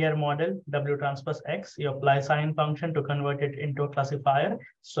 It's a linear model, W transpose X. You apply sine function to convert it into a classifier.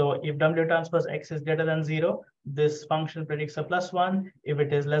 So if W transpose X is greater than 0, this function predicts a +1. If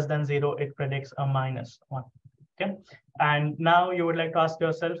it is less than 0, it predicts a -1. Okay. And now you would like to ask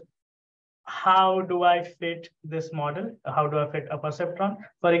yourself, how do I fit this model? How do I fit a perceptron?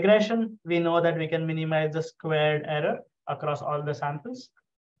 For regression, we know that we can minimize the squared error across all the samples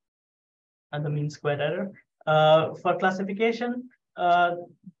and the mean squared error. For classification,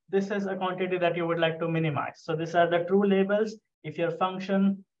 this is a quantity that you would like to minimize. So these are the true labels. If your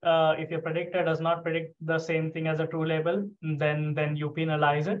function, if your predictor does not predict the same thing as a true label, then you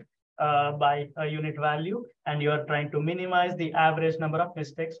penalize it by a unit value, and you are trying to minimize the average number of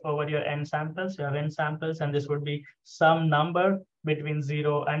mistakes over your n samples. You have n samples, and this would be some number between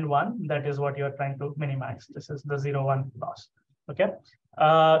 0 and 1. That is what you are trying to minimize. This is the 0-1 loss. Okay.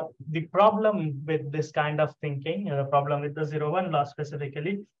 The problem with this kind of thinking, the problem with the 0-1 loss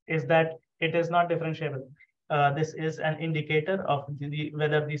specifically, is that it is not differentiable. This is an indicator of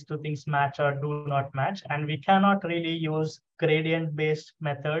whether these two things match or do not match. And we cannot really use gradient-based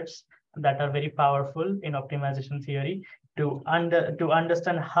methods that are very powerful in optimization theory to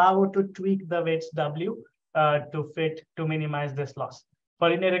understand how to tweak the weights W to minimize this loss. For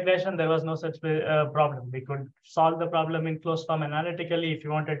linear regression, there was no such problem. We could solve the problem in closed form analytically. If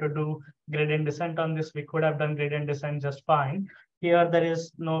you wanted to do gradient descent on this, we could have done gradient descent just fine. Here, there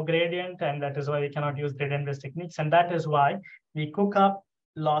is no gradient, and that is why we cannot use gradient-based techniques. And that is why we cook up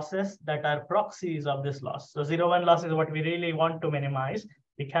losses that are proxies of this loss. So 0-1 loss is what we really want to minimize.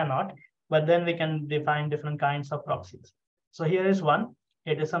 We cannot, but then we can define different kinds of proxies. So here is one.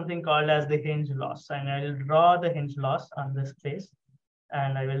 It is something called as the hinge loss. And I will draw the hinge loss on this case.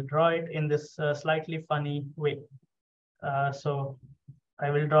 And I will draw it in this slightly funny way. So I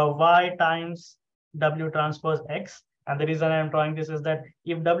will draw y times W transpose X. And the reason I'm drawing this is that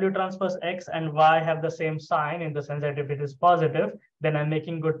if W transpose X and Y have the same sign, in the sense that if it is positive, then I'm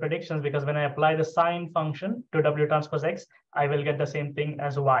making good predictions, because when I apply the sign function to W transpose X, I will get the same thing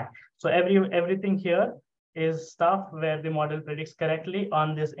as Y. So everything here is stuff where the model predicts correctly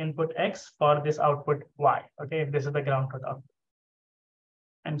on this input X for this output Y. Okay, if this is the ground truth output.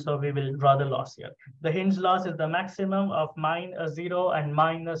 And so we will draw the loss here. The hinge loss is the maximum of -0 and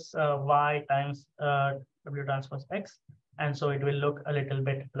minus Y times W transpose X. And so it will look a little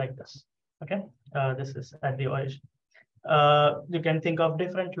bit like this. Okay, this is at the origin. You can think of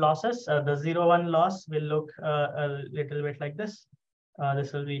different losses. The 0-1 loss will look a little bit like this.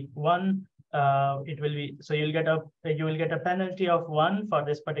 This will be 1. It will be, so you will get a penalty of 1 for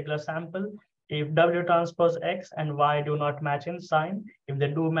this particular sample. If W transpose X and Y do not match in sign, if they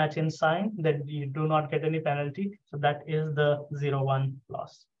do match in sign, then you do not get any penalty. So that is the 0-1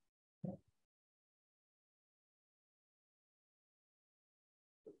 loss.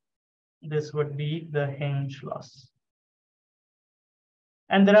 This would be the hinge loss.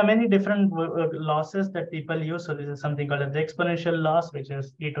 And there are many different losses that people use. So this is something called as the exponential loss, which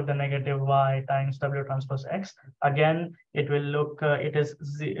is e to the negative y times W transpose X. Again, it will look, it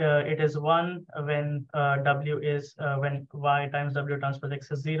is 1 when W is, when y times W transpose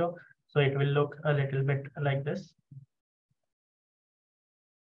X is 0. So it will look a little bit like this.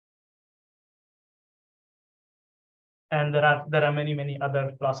 And there are many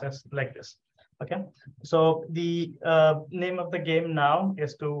other losses like this. Okay, so the name of the game now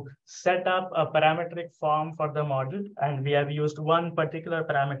is to set up a parametric form for the model, and we have used one particular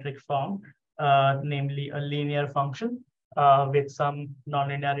parametric form, namely a linear function with some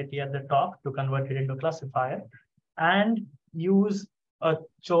nonlinearity at the top to convert it into classifier, and use a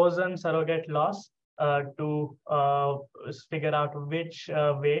chosen surrogate loss to figure out which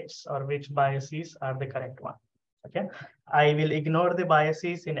weights or which biases are the correct one. Okay, I will ignore the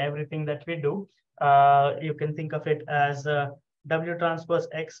biases in everything that we do. You can think of it as W transpose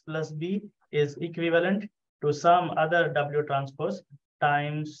X plus B is equivalent to some other W transpose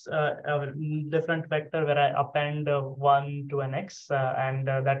times a different vector where I append 1 to an X. And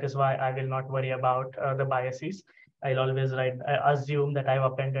that is why I will not worry about the biases. I'll always assume that I've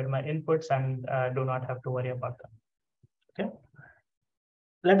appended my inputs and do not have to worry about them. Okay.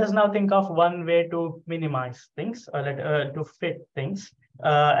 Let us now think of one way to minimize things, or to fit things.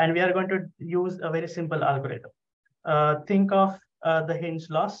 And we are going to use a very simple algorithm. Think of the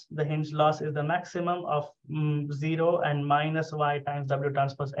hinge loss. The hinge loss is the maximum of 0 and minus y times W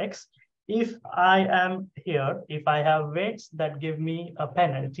transpose X. If I am here, if I have weights that give me a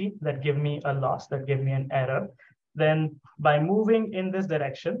penalty, that give me a loss, that give me an error, then by moving in this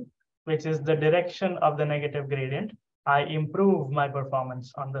direction, which is the direction of the negative gradient, I improve my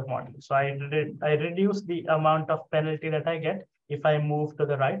performance on the model. So I reduce the amount of penalty that I get if I move to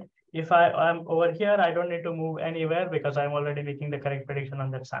the right. If I am over here, I don't need to move anywhere because I'm already making the correct prediction on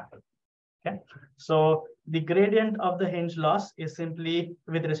that sample. Okay, so the gradient of the hinge loss is simply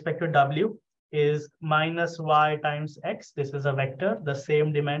with respect to W is minus y times X. This is a vector, the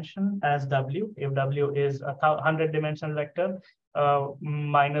same dimension as W. If W is a 100-dimensional vector,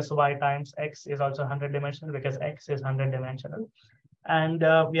 minus y times X is also 100-dimensional because X is 100-dimensional. And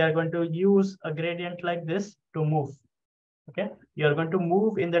we are going to use a gradient like this to move. Okay, you are going to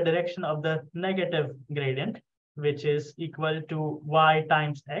move in the direction of the negative gradient, which is equal to y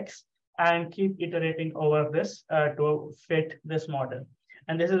times x, and keep iterating over this to fit this model.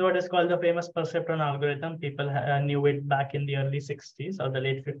 And this is what is called the famous perceptron algorithm. People knew it back in the early 60s or the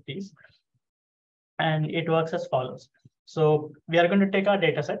late 50s. And it works as follows. So we are going to take our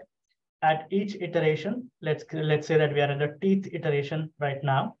data set. At each iteration, let's say that we are at the tth iteration right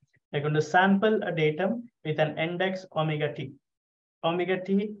now. We're going to sample a datum with an index omega t. Omega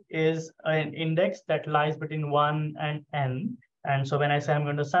t is an index that lies between 1 and n. And so when I say I'm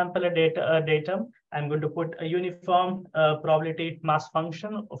going to sample a datum, I'm going to put a uniform probability mass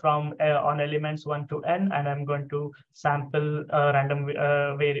function from on elements 1 to n, and I'm going to sample a random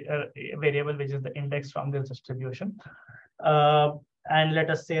variable, which is the index from this distribution. And let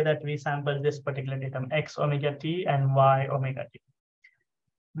us say that we sample this particular datum, x omega t and y omega t.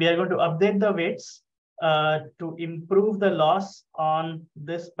 We are going to update the weights to improve the loss on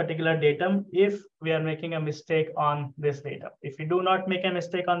this particular datum if we are making a mistake on this datum. If we do not make a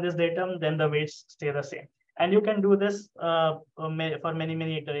mistake on this datum, then the weights stay the same. And you can do this for many,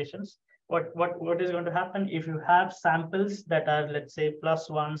 many iterations. What is going to happen if you have samples that are, let's say, plus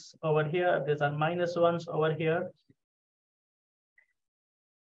ones over here, these are minus ones over here.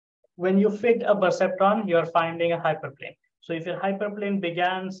 When you fit a perceptron, you're finding a hyperplane. So if your hyperplane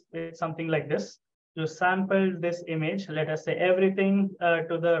begins with something like this, you sample this image, let us say everything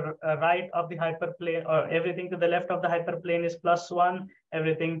to the right of the hyperplane, or everything to the left of the hyperplane is +1,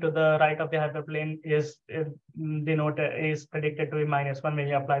 everything to the right of the hyperplane is predicted to be -1 when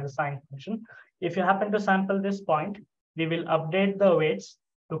you apply the sign function. If you happen to sample this point, we will update the weights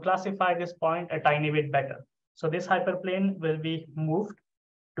to classify this point a tiny bit better. So this hyperplane will be moved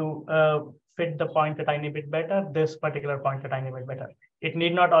to fit the point a tiny bit better, this particular point a tiny bit better. It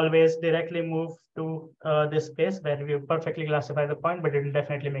need not always directly move to this space where we perfectly classify the point, but it will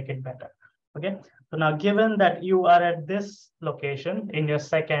definitely make it better. Okay, so now given that you are at this location in your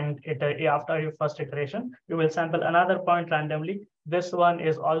after your first iteration, you will sample another point randomly. This one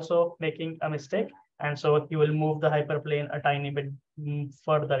is also making a mistake, and so you will move the hyperplane a tiny bit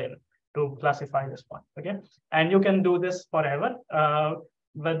further in to classify this point. Okay, and you can do this forever.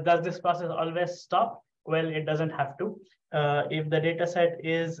 But does this process always stop? Well, it doesn't have to. If the data set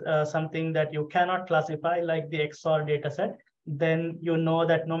is something that you cannot classify, like the XOR data set, then you know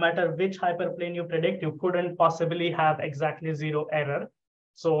that no matter which hyperplane you predict, you couldn't possibly have exactly 0 error.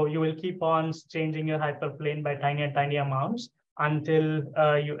 So you will keep on changing your hyperplane by tiny and tiny amounts until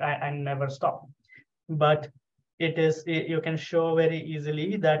you never stop. But you can show very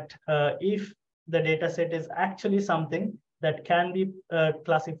easily that if the data set is actually something that can be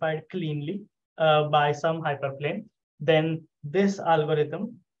classified cleanly by some hyperplane, then this algorithm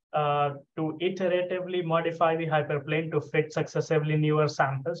to iteratively modify the hyperplane to fit successively newer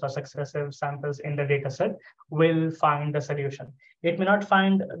samples or successive samples in the data set will find the solution. It may not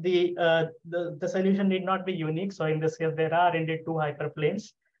find the solution need not be unique. So in this case, there are indeed 2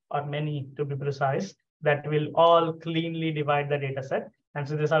 hyperplanes, or many to be precise, that will all cleanly divide the data set. And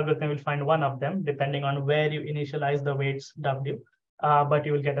so this algorithm will find one of them depending on where you initialize the weights W, but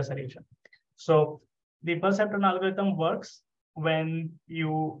you will get a solution. So the perceptron algorithm works when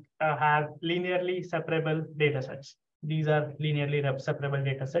you have linearly separable data sets. These are linearly separable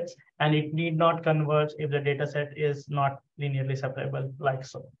data sets, and it need not converge if the data set is not linearly separable, like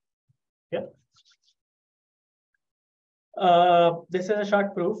so. Yeah. This is a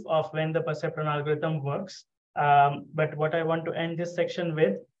short proof of when the perceptron algorithm works. But what I want to end this section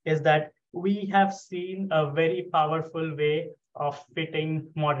with is that we have seen a very powerful way of fitting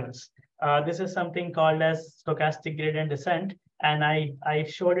models. This is something called as stochastic gradient descent, and I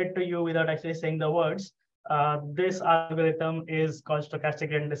showed it to you without actually saying the words. This algorithm is called stochastic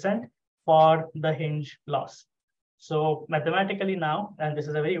gradient descent for the hinge loss. So mathematically now, and this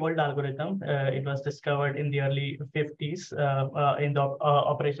is a very old algorithm, it was discovered in the early 50s in the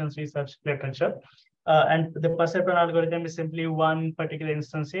operations research literature. And the perceptron algorithm is simply one particular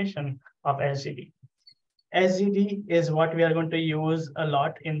instantiation of SGD. SGD is what we are going to use a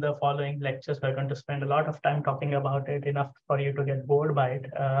lot in the following lectures. We're going to spend a lot of time talking about it, enough for you to get bored by it.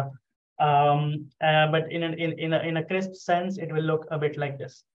 But in a crisp sense, it will look a bit like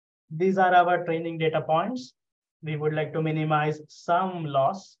this. These are our training data points. We would like to minimize some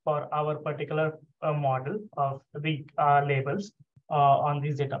loss for our particular model of the labels on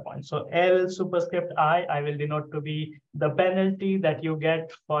these data points. So L superscript I will denote to be the penalty that you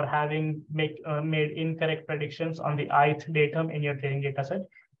get for having made incorrect predictions on the ith datum in your training data set.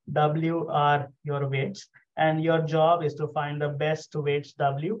 W are your weights. And your job is to find the best weights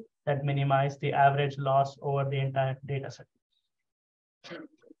W that minimize the average loss over the entire data set.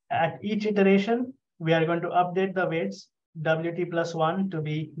 At each iteration, we are going to update the weights WT plus 1 to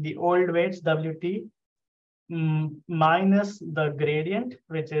be the old weights WT minus the gradient,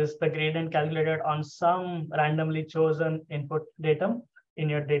 which is the gradient calculated on some randomly chosen input datum in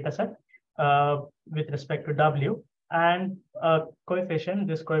your data set with respect to W, and a coefficient.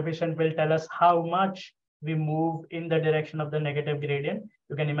 This coefficient will tell us how much we move in the direction of the negative gradient.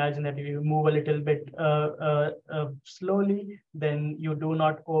 You can imagine that if you move a little bit slowly, then you do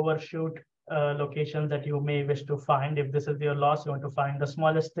not overshoot locations that you may wish to find. If this is your loss, you want to find the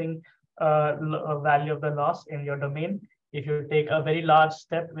smallest thing, value of the loss in your domain. If you take a very large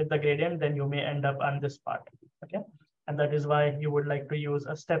step with the gradient, then you may end up on this part. Okay. And that is why you would like to use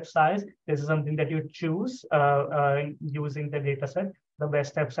a step size. This is something that you choose using the data set, the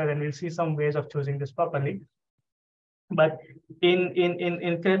best step size, and we'll see some ways of choosing this properly. But in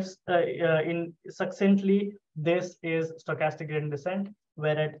succinctly, this is stochastic gradient descent,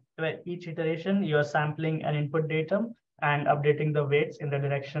 where at each iteration you are sampling an input datum and updating the weights in the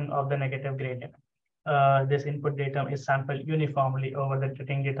direction of the negative gradient. This input datum is sampled uniformly over the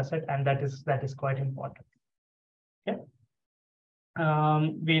training data set, and that is quite important. Okay.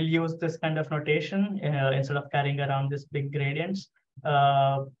 We'll use this kind of notation instead of carrying around these big gradients.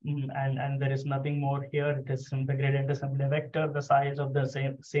 And there is nothing more here. It is the gradient is simply a vector, the size of the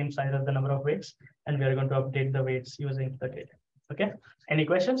same size as the number of weights, and we are going to update the weights using the gradient. Okay. Any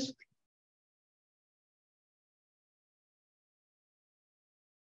questions?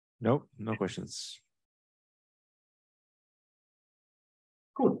 Nope, no questions.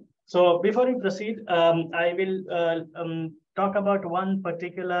 Cool. So before we proceed, I will talk about one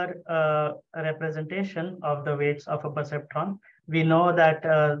particular representation of the weights of a perceptron. We know that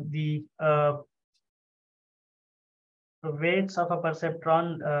the weights of a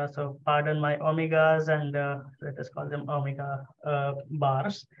perceptron, so pardon my omegas, and let us call them omega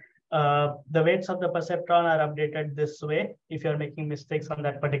bars. The weights of the perceptron are updated this way if you're making mistakes on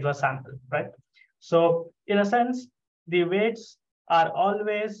that particular sample, right? So in a sense, the weights are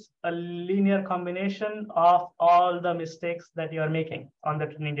always a linear combination of all the mistakes that you are making on the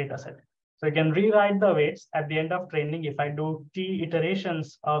training data set. So you can rewrite the weights at the end of training. If I do T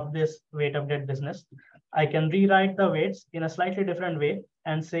iterations of this weight update business, I can rewrite the weights in a slightly different way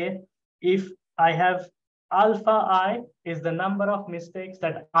and say, if I have alpha I is the number of mistakes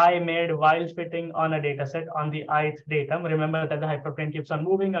that I made while fitting on a data set on the ith datum. Remember that the hyperplane keeps on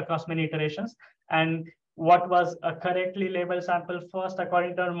moving across many iterations, and what was a correctly labeled sample first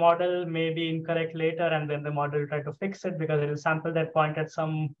according to our model may be incorrect later, and then the model will try to fix it because it will sample that point at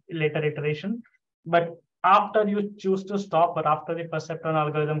some later iteration. But after you choose to stop, or after the perceptron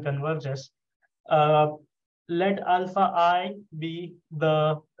algorithm converges, let alpha I be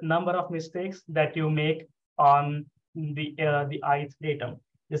the number of mistakes that you make on the ith datum.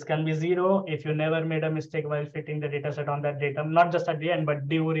 This can be 0 if you never made a mistake while fitting the data set on that datum, not just at the end, but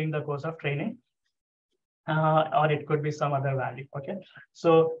during the course of training. Or it could be some other value. Okay,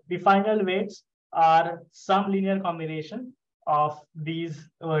 so the final weights are some linear combination of these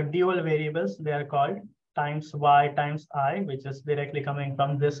dual variables. They are called times y times I, which is directly coming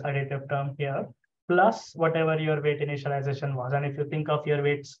from this additive term here, plus whatever your weight initialization was. And if you think of your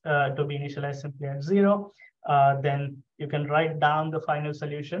weights to be initialized simply at 0, then you can write down the final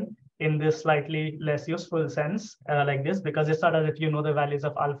solution in this slightly less useful sense like this, because it's not as if you know the values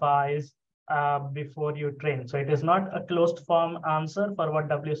of alpha i's before you train. So it is not a closed form answer for what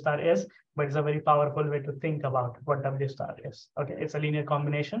W star is, but it's a very powerful way to think about what W star is. Okay, it's a linear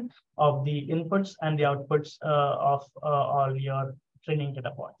combination of the inputs and the outputs of all your training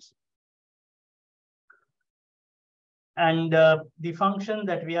data points. And the function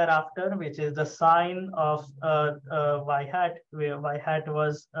that we are after, which is the sine of y hat, where y hat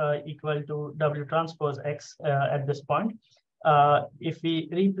was equal to W transpose X at this point. If we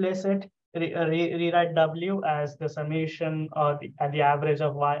replace it, rewrite W as the summation or the average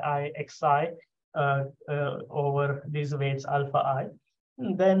of yi xi over these weights alpha I,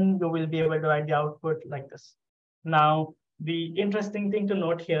 then you will be able to write the output like this. Now, the interesting thing to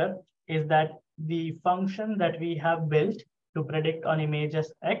note here is that the function that we have built to predict on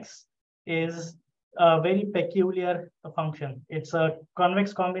images X is a very peculiar function. It's a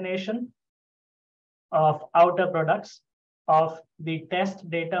convex combination of outer products of the test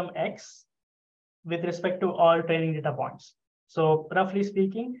datum X with respect to all training data points. So roughly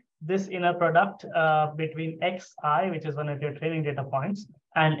speaking, this inner product between Xi, which is one of your training data points,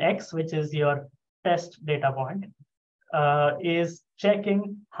 and X, which is your test data point, is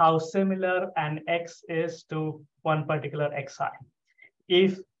checking how similar an x is to one particular xi.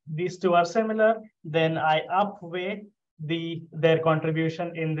 If these two are similar, then I upweigh their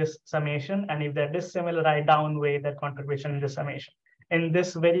contribution in this summation. And if they're dissimilar, I downweigh their contribution in the summation. In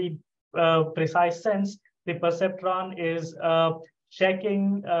this very precise sense, the perceptron is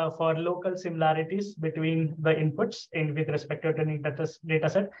checking for local similarities between the inputs with respect to a data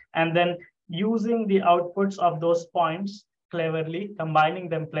set, and then using the outputs of those points cleverly, combining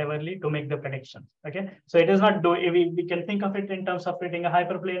them cleverly to make the predictions. Okay, so it is not we can think of it in terms of fitting a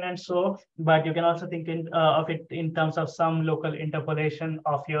hyperplane and so, but you can also think of it in terms of some local interpolation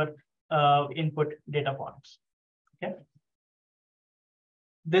of your input data points. Okay.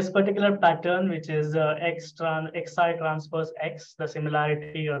 This particular pattern, which is xi transpose x, the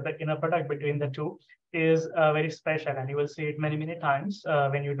similarity or the inner product between the two, is very special, and you will see it many, many times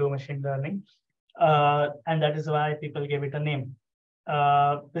when you do machine learning. And that is why people gave it a name.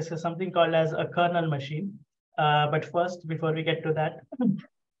 This is something called as a kernel machine. But first, before we get to that,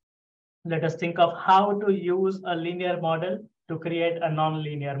 let us think of how to use a linear model to create a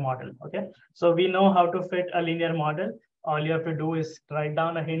non-linear model. Okay, so we know how to fit a linear model. All you have to do is write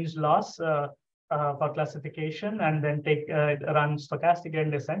down a hinged loss for classification, and then run stochastic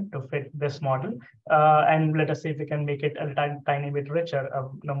gradient descent to fit this model. And let us see if we can make it a tiny bit richer,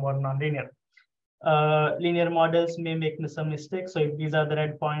 more non-linear. Linear models may make some mistakes. So if these are the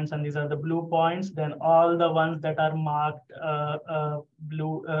red points and these are the blue points, then all the ones that are marked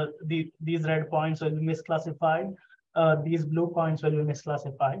blue, these red points will be misclassified. These blue points will be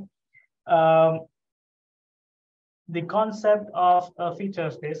misclassified. The concept of a feature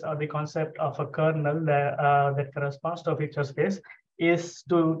space, or the concept of a kernel that corresponds to a feature space, is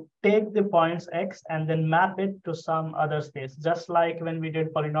to take the points x and then map it to some other space. Just like when we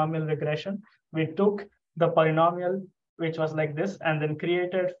did polynomial regression, we took the polynomial, which was like this, and then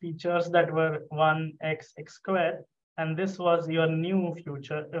created features that were 1x squared. And this was your new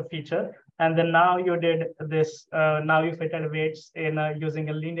feature. And then now you did this, now you fitted weights in using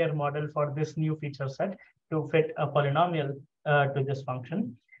a linear model for this new feature set to fit a polynomial to this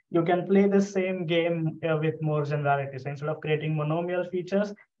function. You can play the same game with more generality. So instead of creating monomial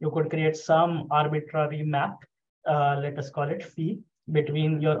features, you could create some arbitrary map, let us call it phi,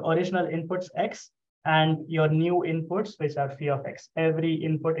 between your original inputs x and your new inputs, which are phi of x. Every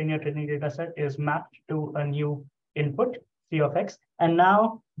input in your training data set is mapped to a new input, phi of x. And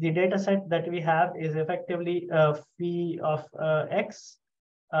now the data set that we have is effectively phi of x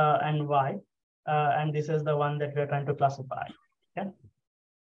and y. And this is the one that we're trying to classify. Okay?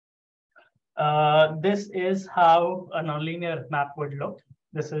 This is how a nonlinear map would look.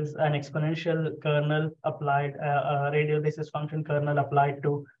 This is an exponential kernel applied, radial basis function kernel applied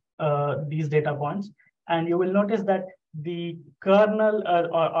to these data points. And you will notice that the kernel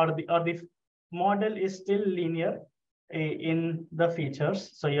or the model is still linear in the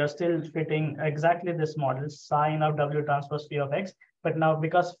features. So you're still fitting exactly this model, sine of w transpose phi of x. But now,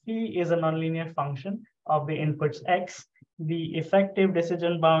 because phi is a nonlinear function of the inputs x, the effective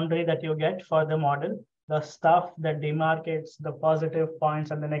decision boundary that you get for the model, the stuff that demarcates the positive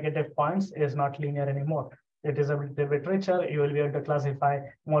points and the negative points, is not linear anymore. It is a little bit richer. You will be able to classify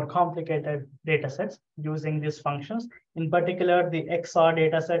more complicated data sets using these functions. In particular, the XOR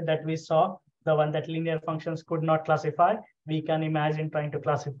data set that we saw, the one that linear functions could not classify, we can imagine trying to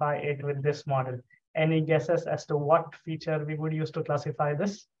classify it with this model. Any guesses as to what feature we would use to classify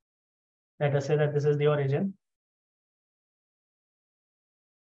this? Let us say that this is the origin.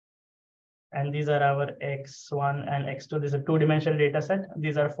 And these are our x1 and x2. This is a two-dimensional data set.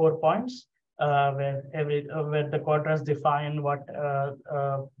 These are 4 points where the quadrants define what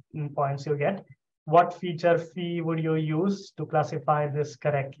points you get. What feature phi would you use to classify this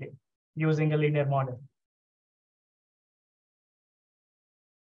correctly using a linear model?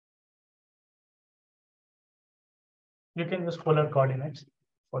 You can use polar coordinates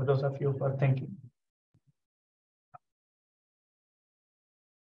for those of you who are thinking.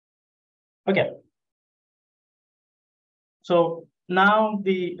 Okay. So now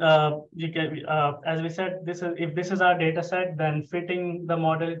the as we said, if this is our data set, then fitting the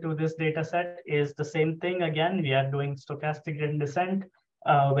model to this data set is the same thing. Again, we are doing stochastic gradient descent,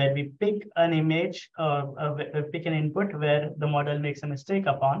 where we pick an image, pick an input where the model makes a mistake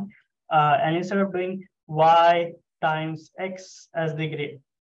upon, and instead of doing y times x as the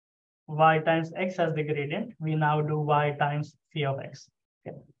gradient, we now do y times phi of x.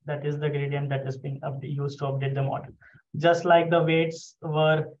 Okay. That is the gradient that is being used to update the model. Just like the weights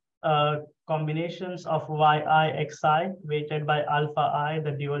were combinations of yi, xi weighted by alpha I,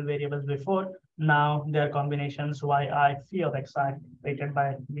 the dual variables before. Now their combinations yi phi of xi weighted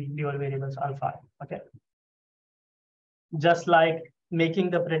by the dual variables alpha. Okay. Just like making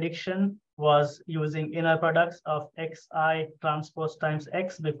the prediction was using inner products of xi transpose times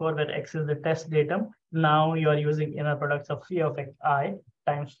x before, where x is the test datum. Now you are using inner products of phi of xi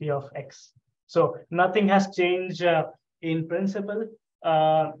times phi of x. So nothing has changed in principle,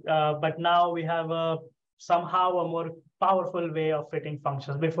 but now we have somehow a more powerful way of fitting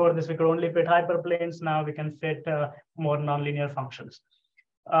functions. Before this, we could only fit hyperplanes. Now we can fit more nonlinear functions.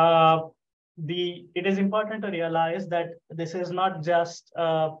 It is important to realize that this is not just,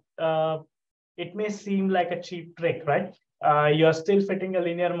 it may seem like a cheap trick, right? You're still fitting a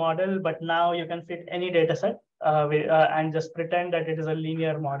linear model, but now you can fit any data set and just pretend that it is a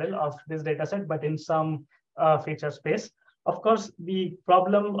linear model of this data set, but in some feature space. Of course, the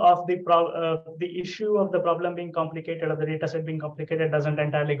problem of the issue of the problem being complicated or the data set being complicated doesn't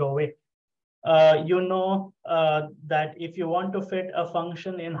entirely go away. You know that if you want to fit a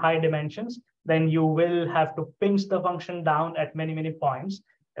function in high dimensions, then you will have to pinch the function down at many, many points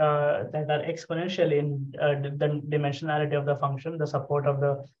that are exponential in the dimensionality of the function, the support of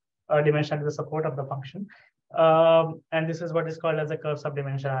the dimensionality, the support of the function. And this is what is called as a curve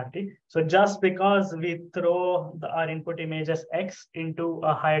subdimensionality. So just because we throw our input image as x into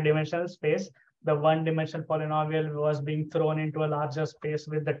a higher dimensional space, the one-dimensional polynomial was being thrown into a larger space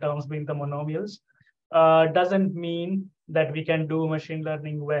with the terms being the monomials, doesn't mean that we can do machine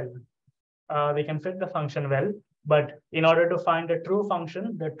learning well. We can fit the function well, but in order to find the true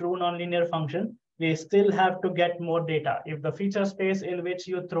function, the true nonlinear function, we still have to get more data. If the feature space in which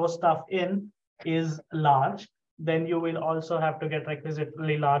you throw stuff in is large, then you will also have to get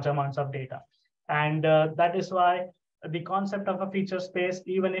requisitely large amounts of data. And that is why the concept of a feature space,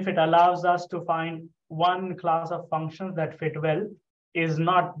 even if it allows us to find one class of functions that fit well, is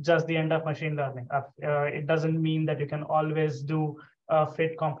not just the end of machine learning. It doesn't mean that you can always do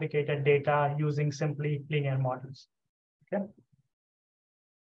fit complicated data using simply linear models. Okay.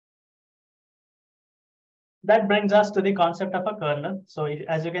 That brings us to the concept of a kernel. So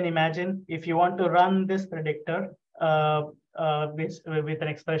as you can imagine, if you want to run this predictor with an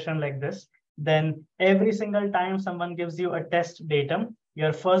expression like this, then every single time someone gives you a test datum,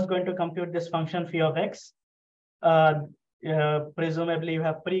 you're first going to compute this function phi of x. Presumably you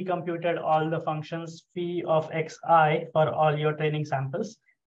have pre-computed all the functions phi of xi for all your training samples,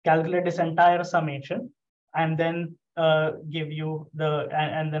 calculate this entire summation, and then give you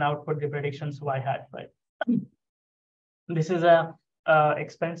and then output the predictions y hat, right? This is a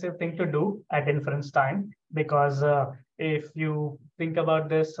expensive thing to do at inference time, because if you think about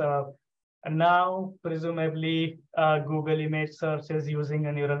this, now presumably Google image search is using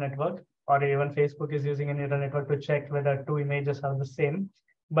a neural network, or even Facebook is using a neural network to check whether two images are the same.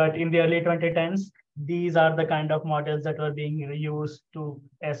 But in the early 2010s, these are the kind of models that were being used to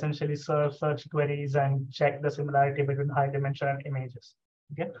essentially serve search queries and check the similarity between high dimensional images.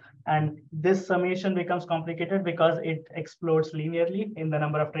 Okay, and this summation becomes complicated because it explodes linearly in the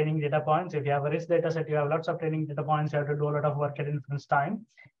number of training data points. If you have a rich data set, you have lots of training data points, you have to do a lot of work at inference time.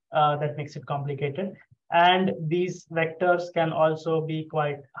 That makes it complicated. And these vectors can also be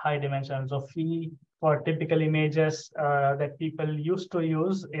quite high dimensional. So phi for typical images that people used to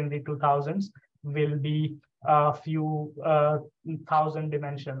use in the 2000s will be a few thousand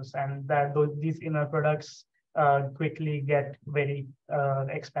dimensions, and that these inner products quickly get very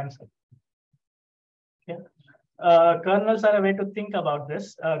expensive. Yeah. Kernels are a way to think about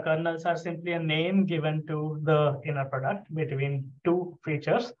this. Kernels are simply a name given to the inner product between two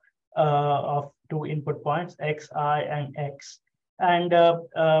features of two input points, xi and x. And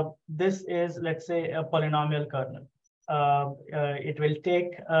this is, let's say, a polynomial kernel. It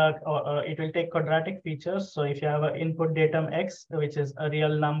will take quadratic features. So if you have an input datum x, which is a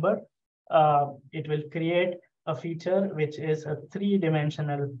real number, it will create a feature which is a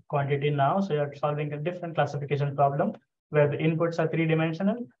three-dimensional quantity now. So you're solving a different classification problem where the inputs are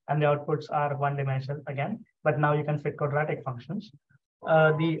three-dimensional and the outputs are one-dimensional again. But now you can fit quadratic functions.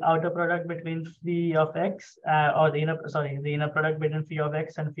 The outer product between phi of x, or the inner product between phi of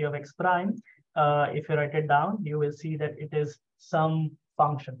x and phi of x prime. If you write it down, you will see that it is some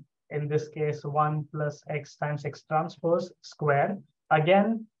function. In this case, 1 plus x times x transpose squared.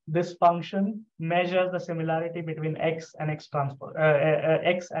 Again, this function measures the similarity between x and x transpose,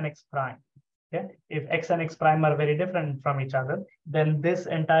 x and x prime. Okay? If x and x prime are very different from each other, then this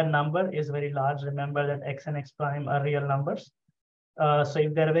entire number is very large. Remember that x and x prime are real numbers. So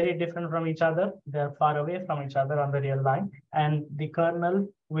if they're very different from each other, they're far away from each other on the real line, and the kernel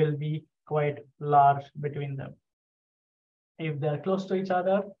will be quite large between them. If they're close to each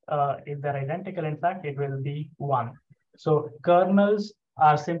other, if they're identical, in fact, it will be 1. So kernels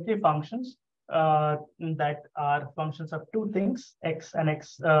are simply functions that are functions of two things, x and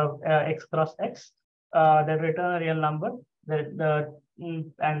x cross x, that return a real number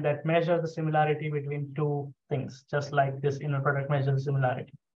and that measure the similarity between two things, just like this inner product measures the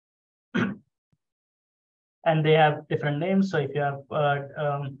similarity. And they have different names. So if you have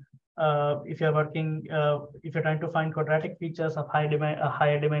if you're working, if you're trying to find quadratic features of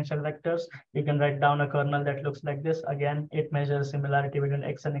higher dimensional vectors, you can write down a kernel that looks like this. Again, it measures similarity between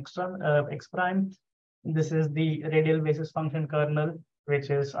x and x prime. This is the radial basis function kernel,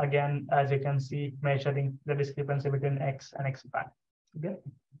 which is, again, as you can see, measuring the discrepancy between x and x prime. Okay.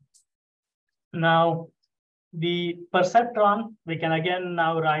 Now, the perceptron, we can again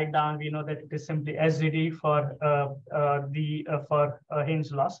now write down, we know that it is simply SGD for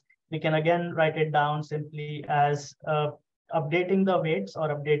Hind's loss. We can again write it down simply as updating the weights or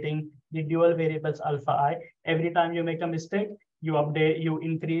updating the dual variables alpha I. Every time you make a mistake, you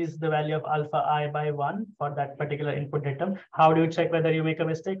increase the value of alpha I by 1 for that particular input datum. How do you check whether you make a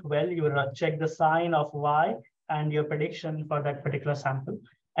mistake? Well, you check the sign of Y and your prediction for that particular sample.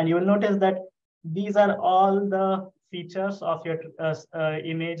 And you will notice that these are all the features of your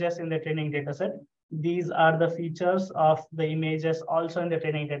images in the training dataset. These are the features of the images also in the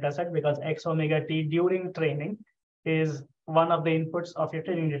training dataset, because x omega t during training is one of the inputs of your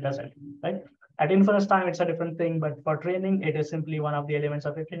training dataset, right? At inference time, it's a different thing, but for training, it is simply one of the elements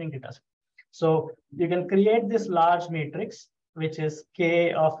of your training dataset. So you can create this large matrix, which is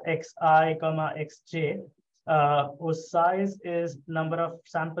k of xi comma xj, whose size is number of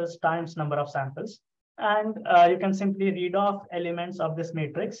samples times number of samples. And you can simply read off elements of this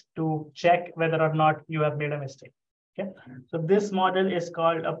matrix to check whether or not you have made a mistake. Okay, so this model is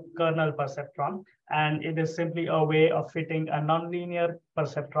called a kernel perceptron, and it is simply a way of fitting a nonlinear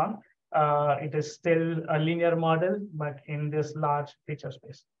perceptron. It is still a linear model, but in this large feature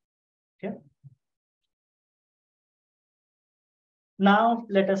space. Okay. Now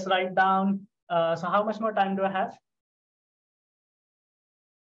let us write down. So how much more time do I have?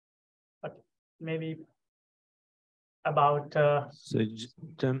 Okay, maybe about so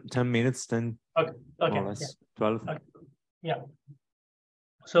 10 minutes, then okay, more or less, yeah. 12. Okay. Yeah.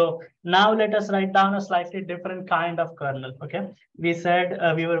 So now let us write down a slightly different kind of kernel. Okay, we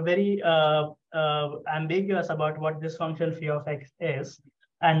said we were very ambiguous about what this function phi of x is,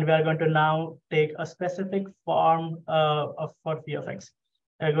 and we are going to now take a specific form for phi of x.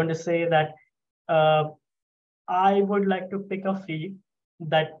 We're going to say that I would like to pick a phi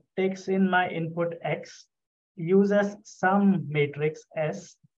that takes in my input x, uses some matrix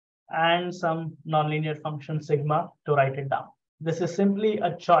S and some nonlinear function sigma to write it down. This is simply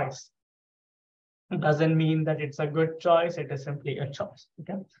a choice. It doesn't mean that it's a good choice. It is simply a choice.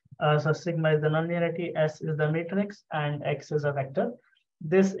 Okay. So sigma is the nonlinearity, S is the matrix, and X is a vector.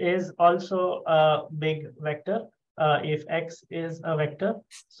 This is also a big vector. If X is a vector,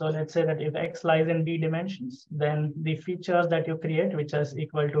 so let's say that if X lies in B dimensions, then the features that you create, which is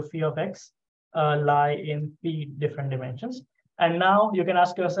equal to phi of X, lie in P different dimensions. And now you can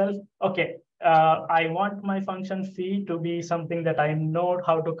ask yourself, okay, I want my function phi to be something that I know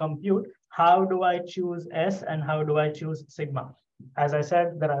how to compute. How do I choose S and how do I choose sigma? As I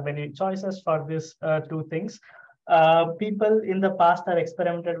said, there are many choices for these two things. People in the past have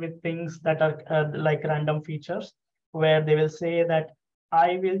experimented with things that are like random features, where they will say that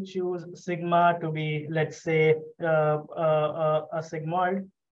I will choose sigma to be, let's say, a sigmoid.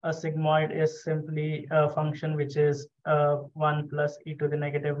 A sigmoid is simply a function which is 1 plus e to the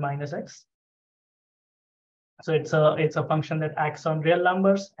negative minus x. So it's a function that acts on real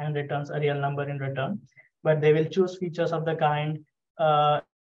numbers and returns a real number in return. But they will choose features of the kind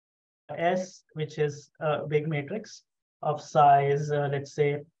S, which is a big matrix of size, let's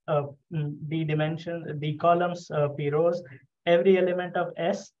say B dimensions, B columns, P rows. Every element of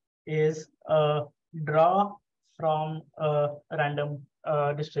S is a draw from a random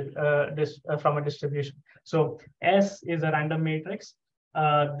from a distribution. So S is a random matrix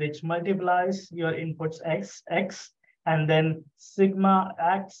which multiplies your inputs x, and then sigma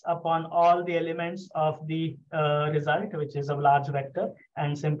acts upon all the elements of the result, which is a large vector,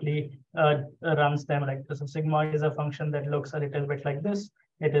 and simply runs them like this. So sigma is a function that looks a little bit like this.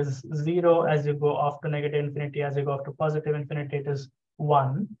 It is 0 as you go off to negative infinity. As you go off to positive infinity, it is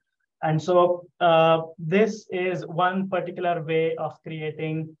 1. And so this is one particular way of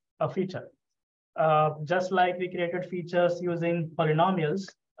creating a feature. Just like we created features using polynomials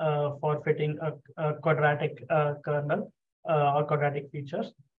for fitting a quadratic kernel or quadratic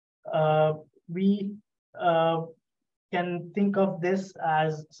features, we can think of this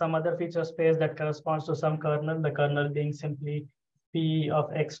as some other feature space that corresponds to some kernel, the kernel being simply P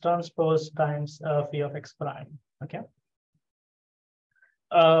of X transpose times Phi of X prime, okay?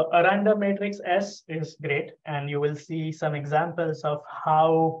 A random matrix S is great, and you will see some examples of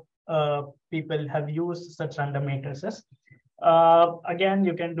how people have used such random matrices. Again,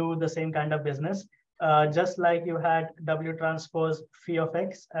 you can do the same kind of business. Just like you had W transpose Phi of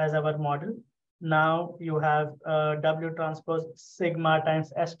X as our model, now you have W transpose sigma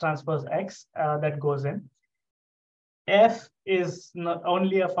times S transpose X that goes in. F is not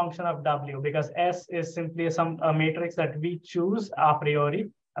only a function of W, because S is simply a matrix that we choose a priori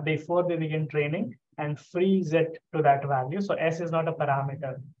before we begin training and freeze it to that value. So S is not a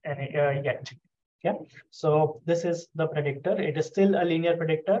parameter yet. Yeah. So this is the predictor. It is still a linear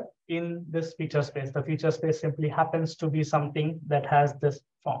predictor in this feature space. The feature space simply happens to be something that has this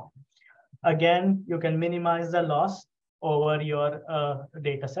form. Again, you can minimize the loss over your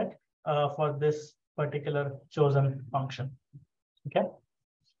data set for this particular chosen function, okay?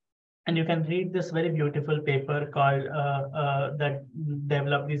 And you can read this very beautiful paper called that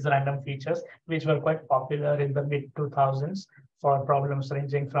developed these random features, which were quite popular in the mid 2000s for problems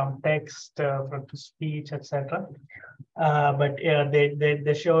ranging from text to speech, etc. But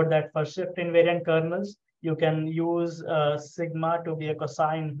they showed that for shift invariant kernels, you can use sigma to be a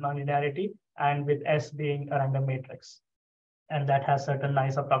cosine nonlinearity, and with S being a random matrix. And that has certain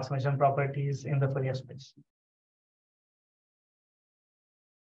nice approximation properties in the Fourier space.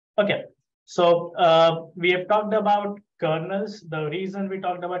 Okay, so we have talked about kernels. The reason we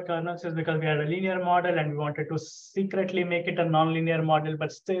talked about kernels is because we had a linear model and we wanted to secretly make it a nonlinear model,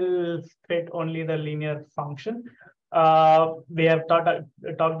 but still fit only the linear function. We have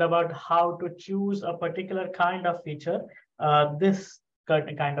talked about how to choose a particular kind of feature, this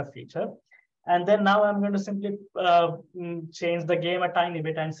kind of feature. And then now I'm going to simply change the game a tiny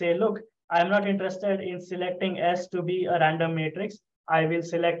bit and say, look, I'm not interested in selecting S to be a random matrix. I will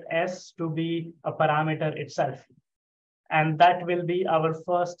select S to be a parameter itself. And that will be our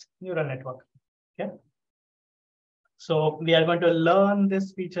first neural network. Okay. So we are going to learn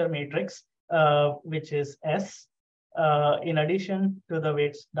this feature matrix, which is S, in addition to the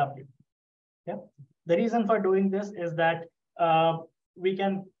weights W. Yeah. The reason for doing this is that we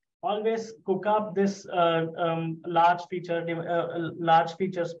can always cook up this large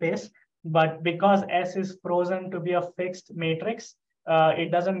feature space, but because S is frozen to be a fixed matrix,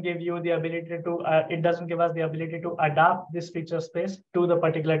 it doesn't give you the ability to it doesn't give us the ability to adapt this feature space to the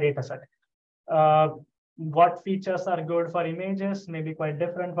particular data set. What features are good for images may be quite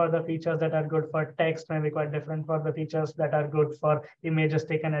different for the features that are good for text, may be quite different for the features that are good for images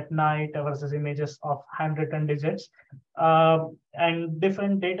taken at night versus images of handwritten digits. And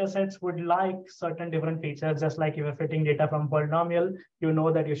different data sets would like certain different features, just like if you're fitting data from polynomial, you know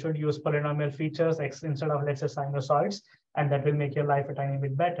that you should use polynomial features instead of, let's say, sinusoids, and that will make your life a tiny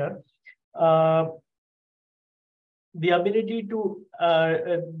bit better. The ability to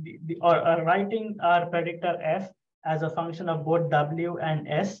writing our predictor F as a function of both W and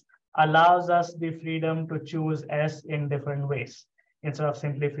S allows us the freedom to choose S in different ways instead of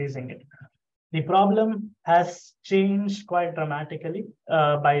simply freezing it. The problem has changed quite dramatically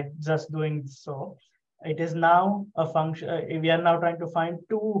by just doing so. It is now a function. We are now trying to find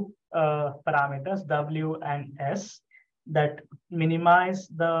two parameters, W and S, that minimize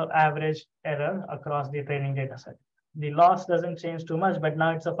the average error across the training data set. The loss doesn't change too much, but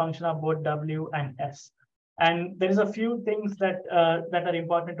now it's a function of both W and S. And there is a few things that that are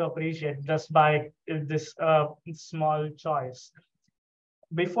important to appreciate just by this small choice.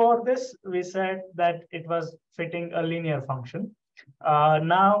 Before this, we said that it was fitting a linear function.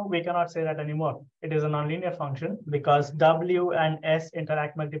 Now we cannot say that anymore. It is a nonlinear function because W and S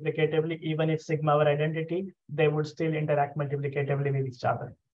interact multiplicatively. Even if sigma were identity, they would still interact multiplicatively with each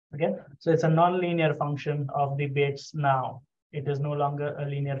other. Okay, so it's a nonlinear function of the weights now. It is no longer a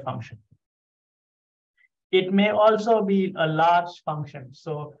linear function. It may also be a large function.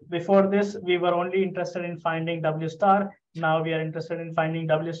 So before this, we were only interested in finding W star. Now we are interested in finding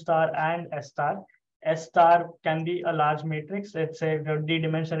W star and S star. S star can be a large matrix. Let's say the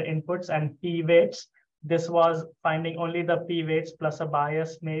D-dimensional inputs and P weights. This was finding only the P weights plus a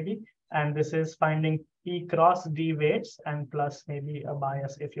bias maybe. And this is finding P cross D weights and plus maybe a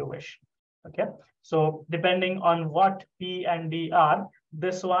bias if you wish. Okay, so depending on what P and D are,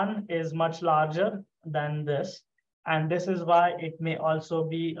 this one is much larger than this. And this is why it may also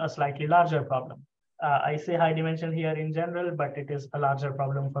be a slightly larger problem. I say high dimension here in general, but it is a larger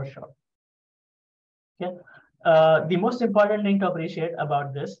problem for sure. Okay. The most important thing to appreciate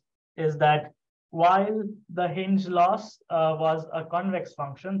about this is that While the hinge loss was a convex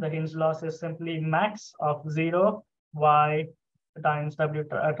function, the hinge loss is simply max of 0 y times w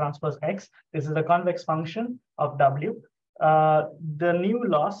transpose x. This is a convex function of w. The new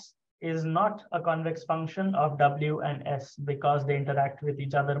loss is not a convex function of w and s because they interact with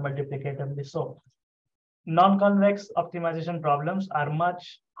each other multiplicatively. So non-convex optimization problems are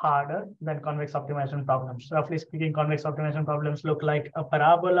much harder than convex optimization problems. Roughly speaking, convex optimization problems look like a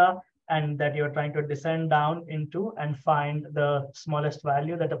parabola, and that you're trying to descend down into and find the smallest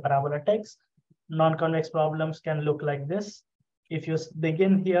value that a parabola takes. Non-convex problems can look like this. If you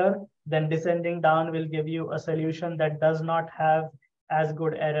begin here, then descending down will give you a solution that does not have as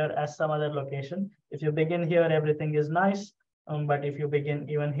good error as some other location. If you begin here, everything is nice. But if you begin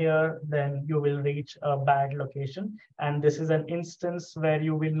even here, then you will reach a bad location. And this is an instance where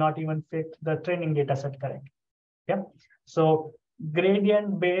you will not even fit the training data set correct. Okay. So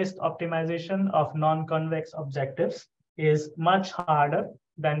gradient-based optimization of non-convex objectives is much harder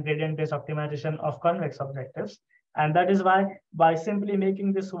than gradient-based optimization of convex objectives. And that is why, by simply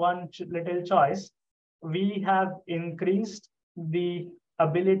making this one little choice, we have increased the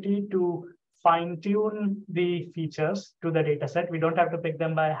ability to fine-tune the features to the data set. We don't have to pick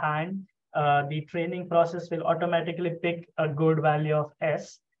them by hand. The training process will automatically pick a good value of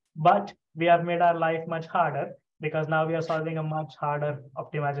S, but we have made our life much harder because now we are solving a much harder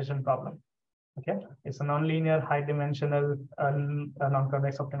optimization problem. Okay, it's a nonlinear, high-dimensional,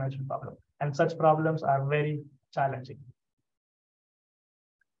 non-convex optimization problem, and such problems are very challenging.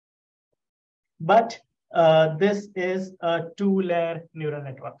 But this is a two-layer neural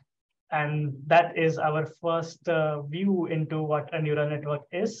network. And that is our first view into what a neural network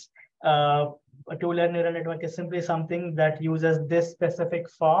is. A two-layer neural network is simply something that uses this specific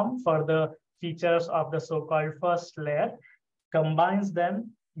form for the features of the so-called first layer, combines them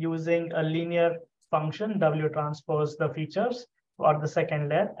using a linear function, W transpose the features for the second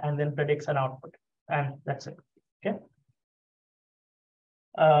layer, and then predicts an output. And that's it. Okay.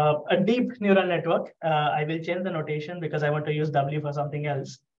 A deep neural network, I will change the notation because I want to use W for something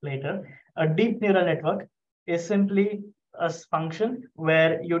else later. A deep neural network is simply a function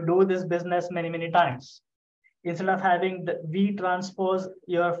where you do this business many, many times. Instead of having the V transpose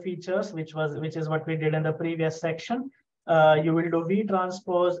your features, which is what we did in the previous section, you will do V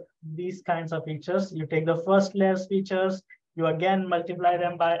transpose these kinds of features. You take the first layer's features, you again multiply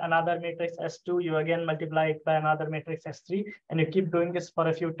them by another matrix S2, you again multiply it by another matrix S3, and you keep doing this for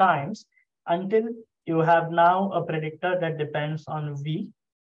a few times until you have now a predictor that depends on V.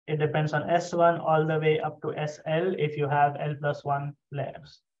 It depends on S1 all the way up to SL if you have L+1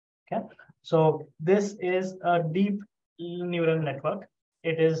 layers. Okay, so this is a deep neural network.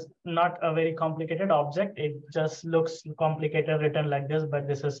 It is not a very complicated object. It just looks complicated written like this, but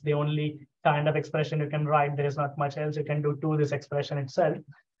this is the only kind of expression you can write. There is not much else you can do to this expression itself.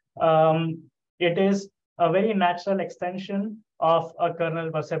 It is a very natural extension of a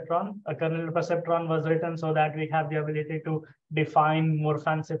kernel perceptron. A kernel perceptron was written so that we have the ability to define more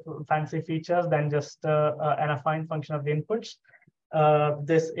fancy features than just an affine function of the inputs.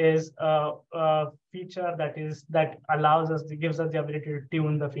 This is a feature that allows us, gives us the ability to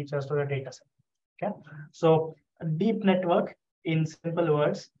tune the features to the data set. Okay, so a deep network, in simple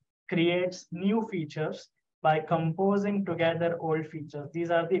words, creates new features by composing together old features.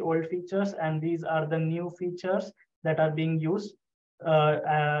 These are the old features, and these are the new features that are being used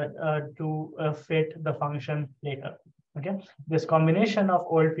to fit the function later. Okay, this combination of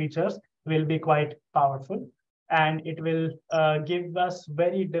old features will be quite powerful, and it will give us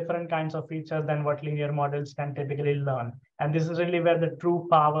very different kinds of features than what linear models can typically learn. And this is really where the true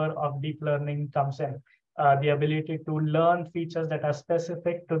power of deep learning comes in, the ability to learn features that are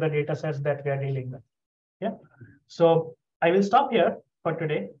specific to the data sets that we are dealing with. Yeah. So I will stop here for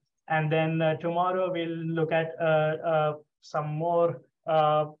today, and then tomorrow we'll look at some more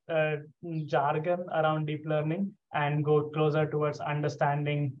jargon around deep learning and go closer towards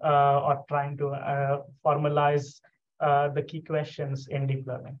understanding or trying to formalize the key questions in deep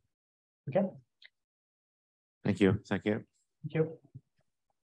learning. Okay. Thank you. Thank you. Thank you.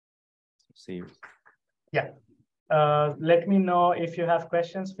 See you. Yeah. Let me know if you have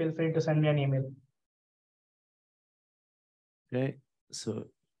questions. Feel free to send me an email. Okay. So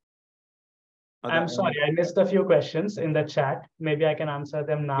I'm sorry, I missed a few questions in the chat. Maybe I can answer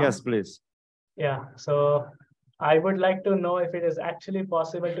them now. Yes, please. Yeah. So I would like to know if it is actually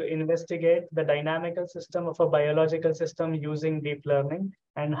possible to investigate the dynamical system of a biological system using deep learning,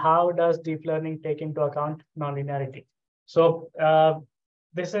 and how does deep learning take into account nonlinearity? So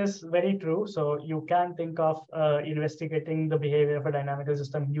this is very true. So you can think of investigating the behavior of a dynamical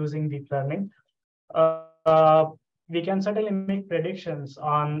system using deep learning. We can certainly make predictions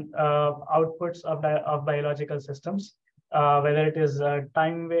on outputs of biological systems, whether it is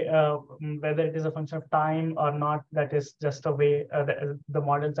whether it is a function of time or not. That is just a way. The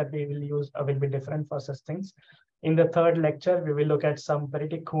models that we will use will be different for such things. In the third lecture, we will look at some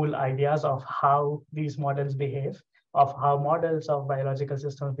pretty cool ideas of how these models behave, of how models of biological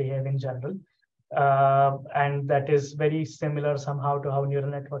systems behave in general. And that is very similar somehow to how neural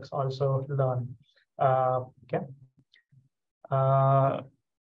networks also learn. Okay.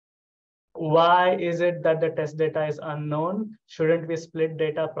 Why is it that the test data is unknown? Shouldn't we split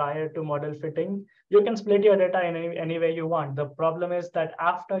data prior to model fitting? You can split your data in any way you want. The problem is that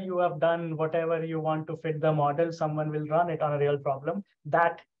after you have done whatever you want to fit the model, someone will run it on a real problem.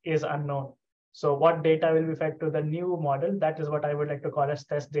 That is unknown. So what data will be fed to the new model? That is what I would like to call as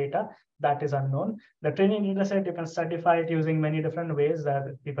test data. That is unknown. The training data set, you can certify it using many different ways.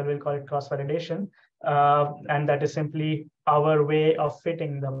 That people will call it cross-validation. And that is simply our way of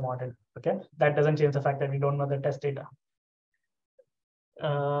fitting the model. Okay, that doesn't change the fact that we don't know the test data.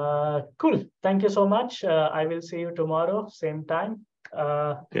 Cool. Thank you so much. I will see you tomorrow, same time.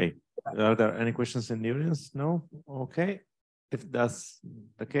 Okay. Are there any questions in the audience? No? Okay. If that's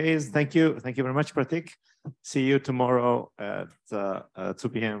the case, thank you. Thank you very much, Pratik. See you tomorrow at 2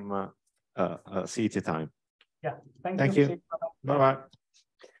 p.m. CET time. Yeah. Thank you. Bye-bye.